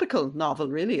topical novel,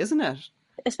 really, isn't it?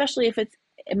 Especially if it's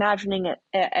imagining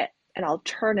an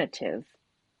alternative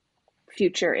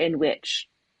future in which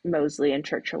Mosley and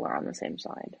Churchill are on the same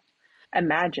side.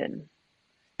 Imagine.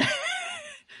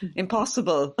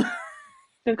 Impossible.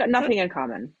 They've got nothing in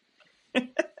common.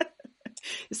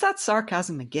 Is that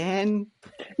sarcasm again?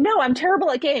 No, I'm terrible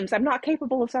at games. I'm not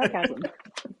capable of sarcasm.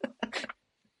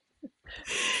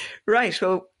 Right,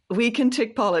 well, we can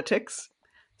tick politics.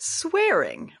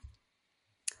 Swearing.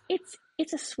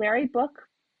 It's a sweary book,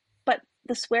 but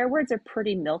the swear words are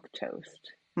pretty milquetoast.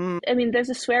 I mean, there's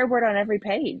a swear word on every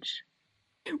page.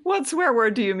 What swear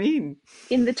word do you mean?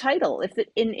 In the title.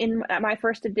 In my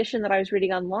first edition that I was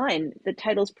reading online, the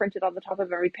title's printed on the top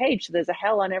of every page, so there's a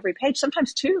hell on every page,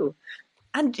 sometimes two.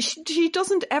 And she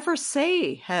doesn't ever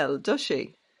say hell, does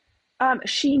she?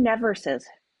 She never says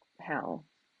hell.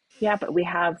 Yeah, but we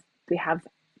have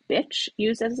bitch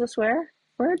used as a swear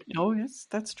word. Oh, yes,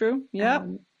 that's true. Yeah.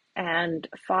 And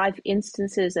 5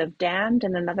 instances of damned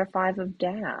and another 5 of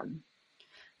damn.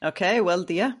 Okay, well,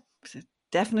 yeah,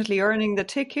 definitely earning the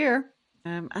tick here.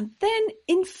 And then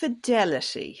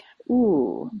infidelity.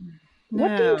 Ooh. No.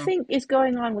 What do you think is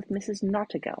going on with Mrs.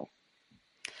 Nottingall?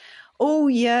 Oh,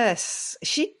 yes.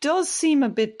 She does seem a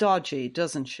bit dodgy,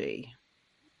 doesn't she?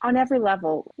 On every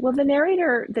level. Well, the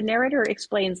narrator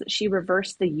explains that she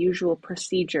reversed the usual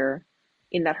procedure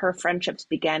in that her friendships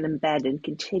began in bed and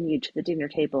continued to the dinner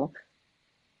table.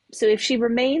 So if she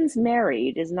remains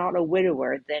married, is not a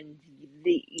widower, then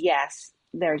yes,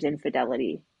 there's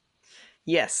infidelity.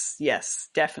 Yes,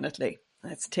 definitely.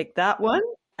 Let's take that one.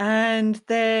 And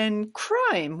then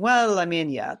crime. Well, I mean,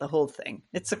 yeah, the whole thing.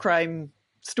 It's a crime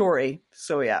story,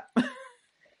 so yeah.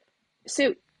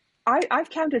 So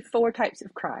I've counted 4 types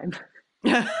of crime.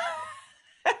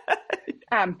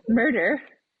 Murder,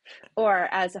 or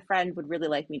as a friend would really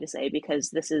like me to say,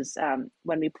 because this is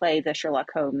when we play the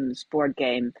Sherlock Holmes board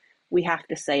game, we have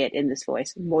to say it in this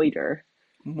voice, moider.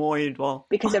 Moidwell.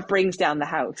 Because it brings down the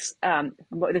house.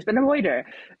 There's been a moider.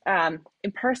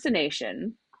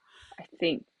 Impersonation, I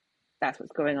think That's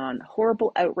what's going on.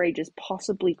 Horrible outrages,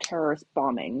 possibly terrorist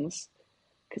bombings,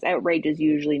 because outrages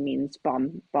usually means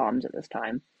bombs at this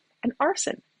time, and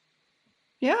arson.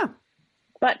 Yeah.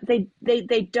 But they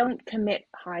don't commit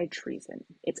high treason.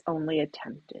 It's only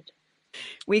attempted.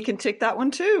 We can tick that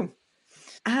one too.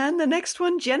 And the next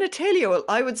one, genitalia. Well,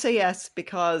 I would say yes,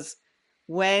 because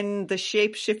when the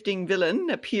shape-shifting villain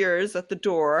appears at the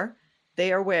door,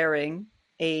 they are wearing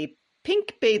a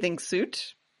pink bathing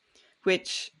suit,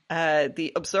 which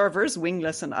the observers,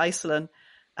 Wingless and Iceland,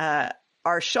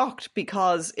 are shocked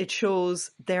because it shows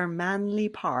their manly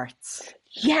parts.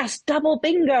 Yes, double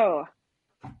bingo!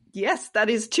 Yes, that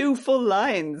is 2 full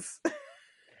lines.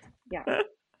 Yeah.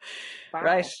 Wow.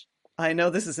 Right. I know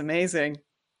this is amazing.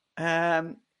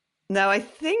 Now, I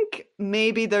think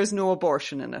maybe there's no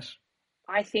abortion in it.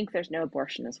 I think there's no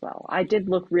abortion as well. I did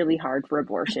look really hard for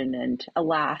abortion, and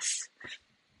alas.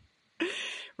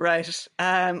 Right.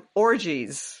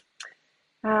 Orgies.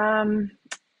 I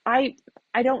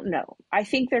don't know. I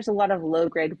think there's a lot of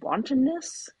low-grade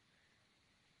wantonness.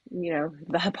 You know,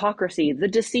 the hypocrisy, the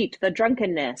deceit, the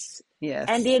drunkenness. Yes.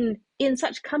 And in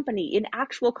such company, in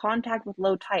actual contact with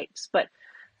low types. But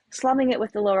slumming it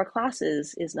with the lower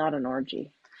classes is not an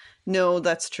orgy. No,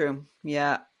 that's true.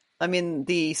 Yeah. I mean,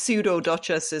 the pseudo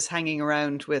Duchess is hanging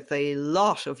around with a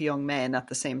lot of young men at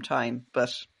the same time,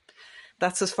 but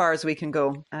that's as far as we can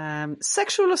go.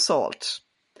 Sexual assault.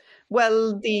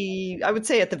 Well, I would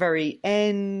say at the very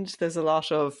end, there's a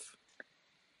lot of...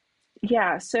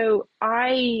 Yeah, so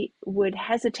I would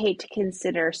hesitate to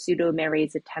consider pseudo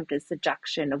Mary's attempted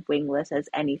seduction of Wingless as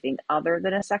anything other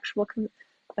than a sexual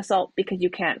assault, because you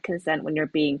can't consent when you're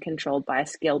being controlled by a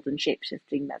skilled and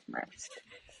shape-shifting mesmerist.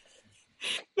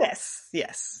 Yes.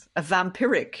 A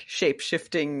vampiric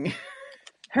shape-shifting...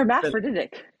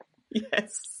 Hermaphroditic.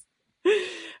 Yes.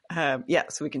 So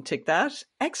we can tick that.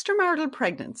 Extramarital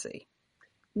pregnancy.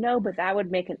 No, but that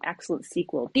would make an excellent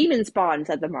sequel. Demon Spawn,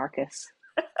 said the Marcus.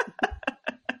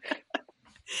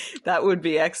 That would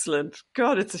be excellent.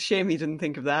 God, it's a shame he didn't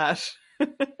think of that.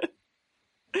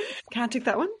 Can't take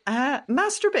that one.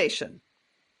 Masturbation.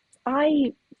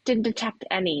 I didn't detect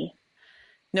any.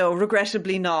 No,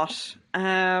 regrettably not.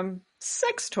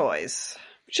 Sex toys.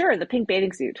 Sure, the pink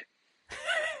bathing suit.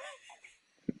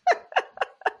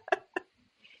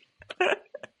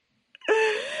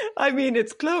 I mean,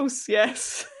 it's close,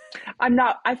 yes. I'm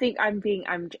not, I think I'm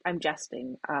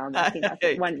jesting. I think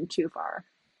that's went too far.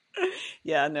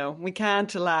 Yeah, no, we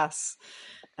can't, alas.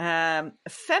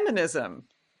 Feminism.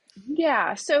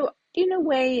 Yeah, so in a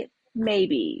way,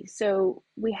 maybe. So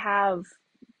we have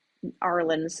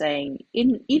Arlen saying,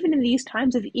 even in these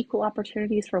times of equal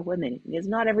opportunities for women, it's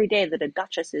not every day that a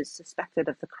duchess is suspected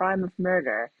of the crime of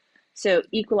murder. So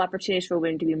equal opportunities for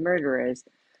women to be murderers,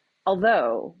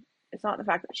 although it's not the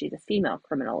fact that she's a female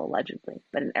criminal, allegedly,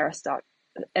 but an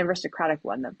aristocratic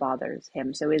one that bothers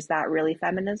him. So is that really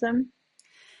feminism?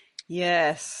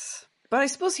 Yes. But I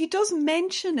suppose he does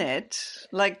mention it.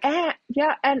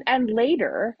 And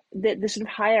later, the sort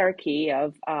of hierarchy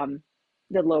of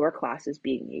the lower classes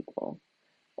being equal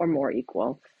or more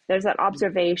equal. There's that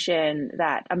observation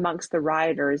that amongst the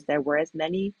rioters, there were as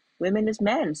many women as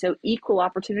men. So equal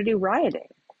opportunity rioting.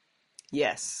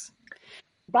 Yes.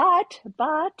 But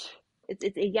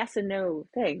it's a yes and no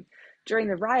thing. During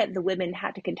the riot, the women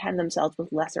had to contend themselves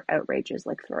with lesser outrages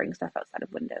like throwing stuff outside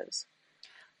of windows.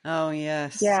 Oh,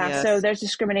 yes. Yeah, yes. So there's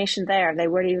discrimination there. They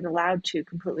weren't even allowed to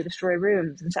completely destroy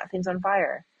rooms and set things on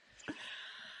fire.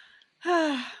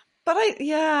 But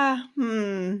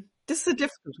this is a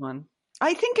difficult one.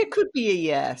 I think it could be a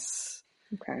yes.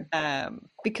 Okay.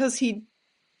 Because he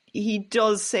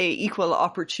does say equal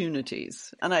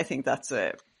opportunities. And I think that's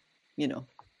a,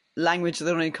 language that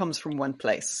only comes from one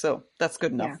place. So that's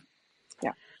good enough.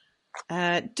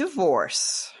 Yeah.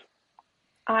 Divorce.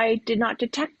 I did not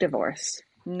detect divorce.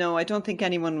 No, I don't think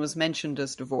anyone was mentioned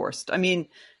as divorced. I mean,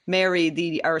 Mary,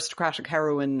 the aristocratic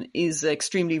heroine, is an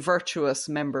extremely virtuous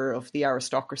member of the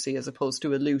aristocracy as opposed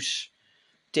to a loose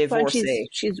divorcee.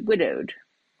 She's widowed.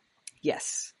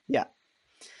 Yes, yeah.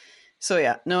 So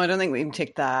yeah, no, I don't think we can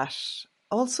take that.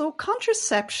 Also,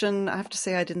 contraception, I have to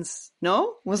say I didn't...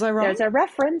 No? Was I wrong? There's a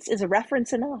reference. Is a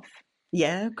reference enough?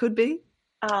 Yeah, could be.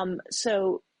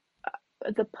 So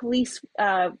the police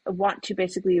want to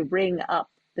basically ring up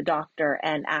the doctor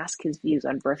and ask his views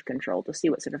on birth control to see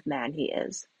what sort of man he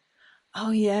is.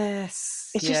 Oh,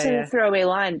 yes. It's just a throwaway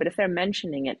line, but if they're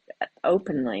mentioning it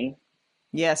openly...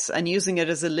 Yes, and using it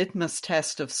as a litmus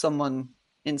test of someone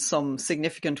in some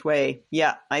significant way.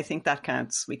 Yeah, I think that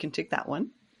counts. We can tick that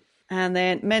one. And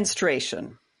then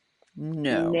menstruation.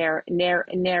 No.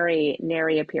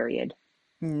 Nary a period.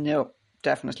 No,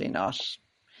 definitely not.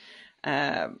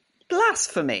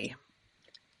 Blasphemy.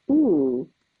 Ooh.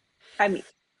 I mean,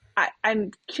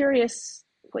 I'm curious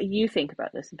what you think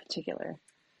about this in particular.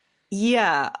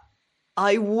 Yeah,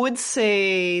 I would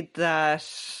say that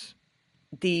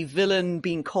the villain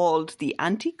being called the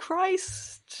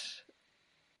Antichrist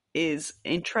is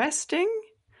interesting.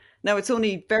 Now, it's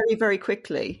only very, very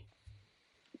quickly.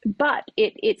 But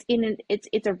it's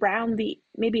around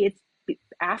maybe it's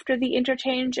after the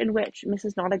interchange in which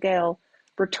Mrs. Nightingale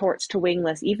retorts to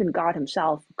Wingless, even God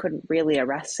himself couldn't really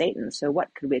arrest Satan, so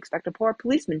what could we expect a poor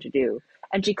policeman to do?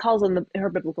 And she calls on her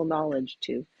biblical knowledge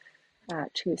to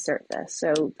assert this.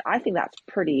 So I think that's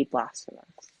pretty blasphemous.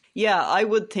 Yeah, I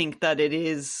would think that it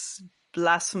is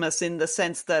blasphemous in the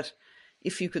sense that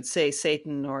if you could say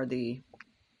Satan or the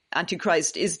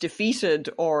Antichrist is defeated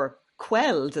or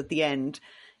quelled at the end,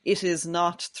 it is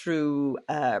not through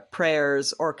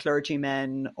prayers or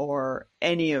clergymen or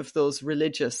any of those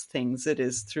religious things. It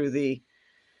is through the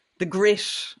grit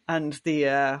and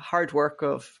the hard work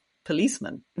of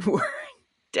policemen who are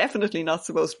definitely not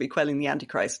supposed to be quelling the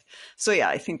Antichrist. So yeah,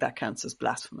 I think that counts as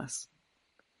blasphemous.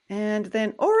 And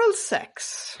then oral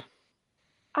sex.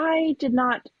 I did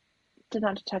not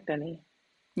detect any.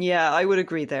 Yeah, I would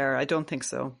agree there. I don't think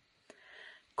so.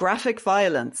 Graphic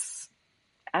violence.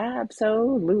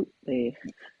 Absolutely.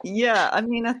 Yeah, I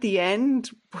mean, at the end,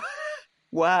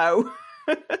 wow.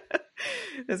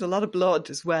 There's a lot of blood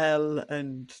as well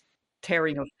and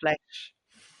tearing of flesh.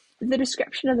 The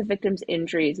description of the victim's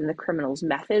injuries and the criminal's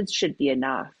methods should be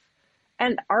enough.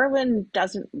 And Arlen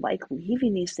doesn't like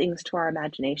leaving these things to our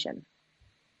imagination.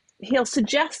 He'll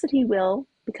suggest that he will,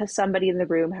 because somebody in the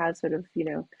room has sort of,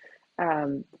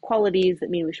 qualities that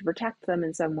mean we should protect them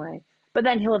in some way. But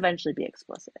then he'll eventually be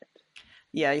explicit.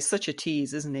 Yeah, he's such a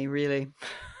tease, isn't he, really?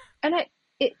 And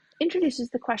it introduces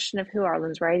the question of who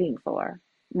Arlen's writing for.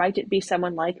 Might it be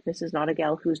someone like Mrs.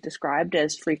 Nightingale, who's described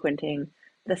as frequenting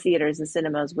the theatres and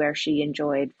cinemas where she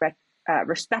enjoyed,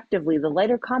 respectively, the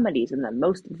lighter comedies and the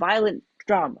most violent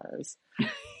dramas?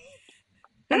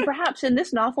 And perhaps in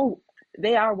this novel,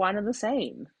 they are one and the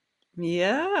same.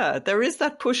 Yeah, there is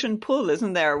that push and pull,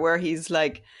 isn't there, where he's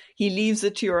like, he leaves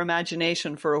it to your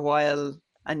imagination for a while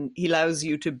and he allows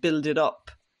you to build it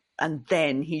up and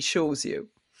then he shows you.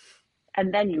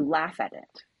 And then you laugh at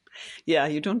it. Yeah,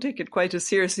 you don't take it quite as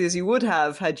seriously as you would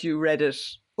have had you read it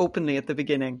openly at the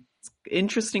beginning. It's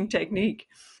interesting technique.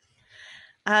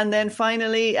 And then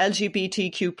finally,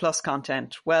 LGBTQ plus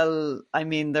content. Well, I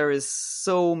mean, there is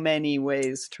so many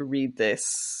ways to read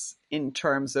this in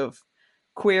terms of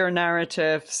queer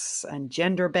narratives and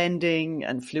gender bending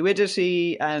and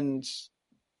fluidity, and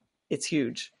it's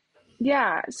huge.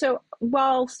 Yeah, so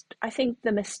whilst I think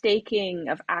the mistaking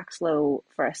of Axlow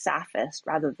for a sapphist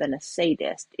rather than a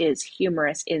sadist is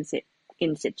humorous in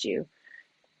situ,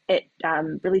 it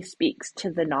really speaks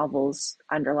to the novel's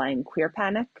underlying queer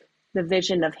panic. The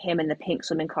vision of him in the pink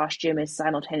swimming costume is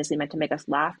simultaneously meant to make us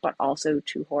laugh, but also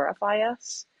to horrify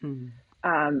us. Mm.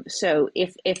 So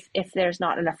if there's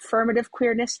not an affirmative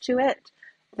queerness to it,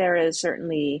 there is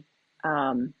certainly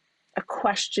a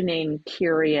questioning,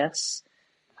 curious,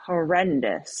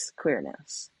 horrendous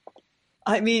queerness.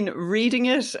 I mean, reading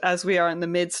it as we are in the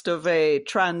midst of a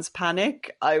trans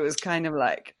panic, I was kind of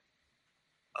like,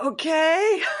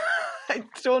 okay, I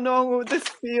don't know, this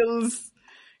feels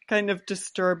kind of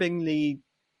disturbingly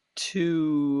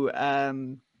too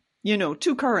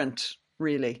current,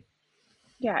 really.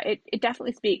 Yeah, it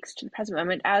definitely speaks to the present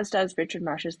moment, as does Richard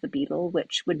Marsh's The Beetle,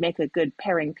 which would make a good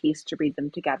pairing piece to read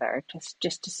them together,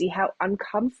 just to see how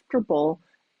uncomfortable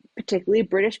particularly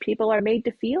British people are made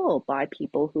to feel by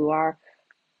people who are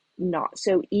not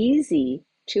so easy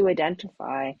to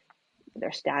identify what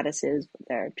their status is, what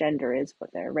their gender is,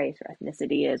 what their race or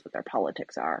ethnicity is, what their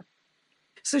politics are.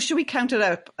 So should we count it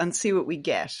up and see what we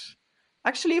get?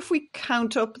 Actually, if we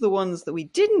count up the ones that we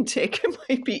didn't take, it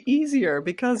might be easier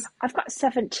because... I've got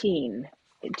 17.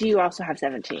 Do you also have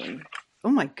 17? Oh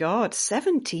my God,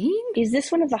 17? Is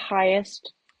this one of the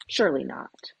highest? Surely not.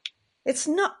 It's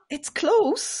not. It's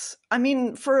close. I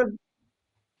mean, for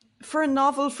a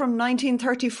novel from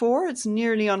 1934, it's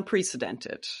nearly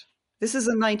unprecedented. This is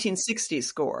a 1960s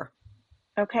score.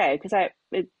 Okay, because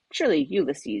surely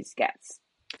Ulysses gets...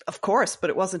 Of course,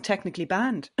 but it wasn't technically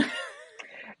banned.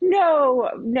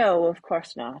 No, of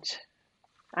course not.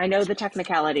 I know the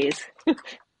technicalities.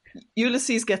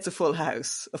 Ulysses gets a full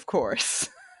house, of course.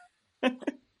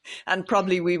 And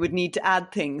probably we would need to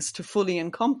add things to fully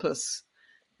encompass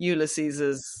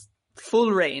Ulysses's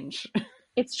full range.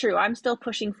 It's true. I'm still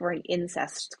pushing for an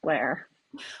incest square.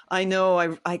 I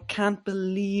know. I can't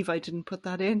believe I didn't put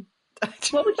that in.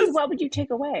 What would you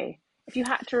take away if you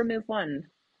had to remove one?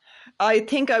 I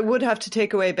think I would have to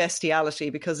take away bestiality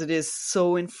because it is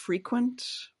so infrequent.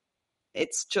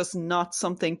 It's just not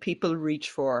something people reach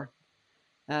for.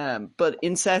 But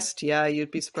incest, yeah,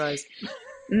 you'd be surprised.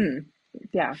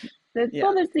 Yeah.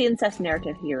 Well, there's the incest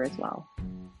narrative here as well.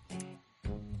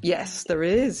 Yes, there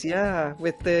is, yeah.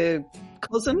 With the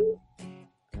cousin.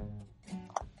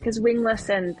 Because Wingless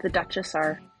and the Duchess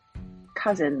are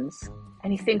cousins,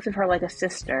 and he thinks of her like a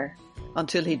sister.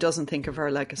 Until he doesn't think of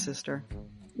her like a sister.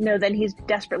 No, then he's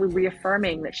desperately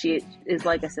reaffirming that she is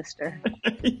like a sister.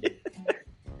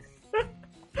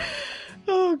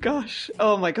 Oh, gosh.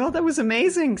 Oh, my God, that was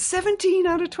amazing. 17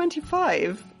 out of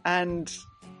 25. And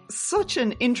such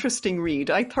an interesting read.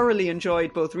 I thoroughly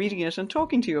enjoyed both reading it and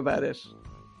talking to you about it.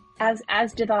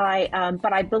 As did I,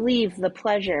 but I believe the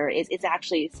pleasure is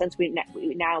actually, since we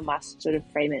now must sort of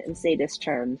frame it in sadist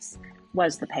terms,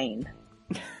 was the pain.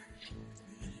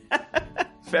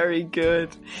 Very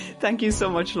good. Thank you so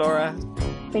much, Laura.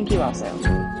 Thank you also.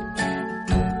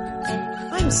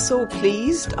 I'm so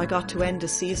pleased I got to end a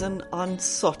season on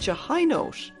such a high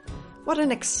note. What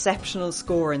an exceptional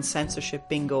score in censorship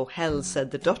bingo Hell Said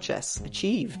the Duchess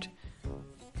achieved.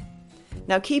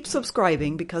 Now keep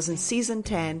subscribing because in season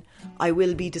 10 I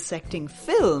will be dissecting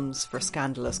films for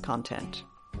scandalous content.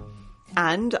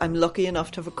 And I'm lucky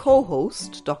enough to have a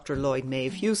co-host, Dr. Lloyd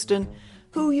Maeve Houston,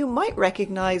 who you might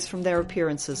recognise from their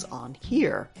appearances on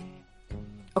here.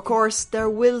 Of course, there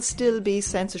will still be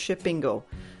censorship bingo,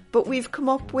 but we've come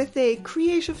up with a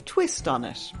creative twist on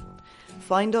it.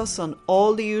 Find us on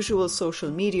all the usual social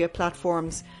media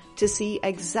platforms to see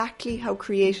exactly how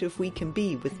creative we can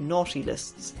be with naughty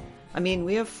lists. I mean,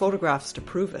 we have photographs to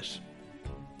prove it.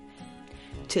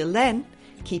 Till then,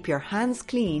 keep your hands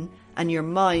clean and your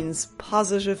minds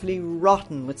positively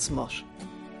rotten with smut.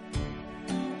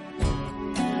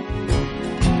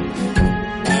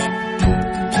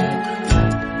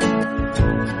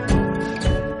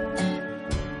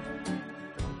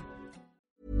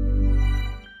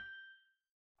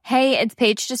 Hey, it's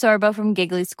Paige DeSorbo from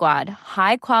Giggly Squad.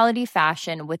 High quality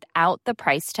fashion without the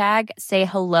price tag. Say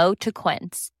hello to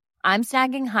Quince. I'm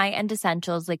snagging high-end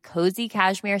essentials like cozy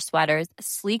cashmere sweaters,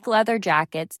 sleek leather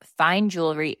jackets, fine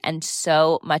jewelry, and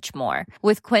so much more.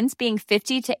 With Quince being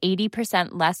 50 to 80%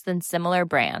 less than similar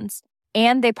brands.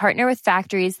 And they partner with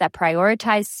factories that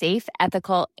prioritize safe,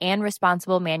 ethical, and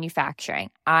responsible manufacturing.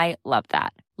 I love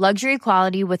that. Luxury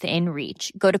quality within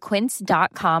reach. Go to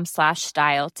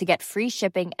quince.com/style to get free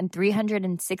shipping and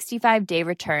 365-day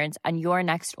returns on your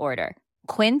next order.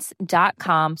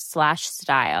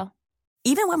 Quince.com/style.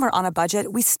 Even when we're on a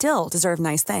budget, we still deserve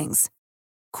nice things.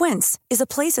 Quince is a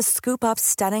place to scoop up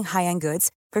stunning high-end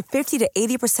goods for 50 to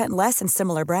 80% less than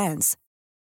similar brands.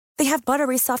 They have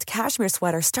buttery soft cashmere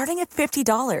sweaters starting at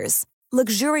 $50,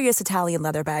 luxurious Italian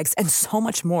leather bags, and so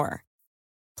much more.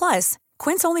 Plus,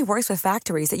 Quince only works with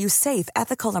factories that use safe,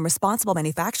 ethical, and responsible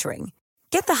manufacturing.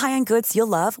 Get the high-end goods you'll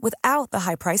love without the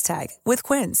high price tag with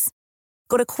Quince.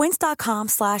 Go to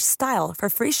quince.com/style for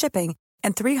free shipping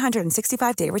and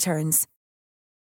 365-day returns.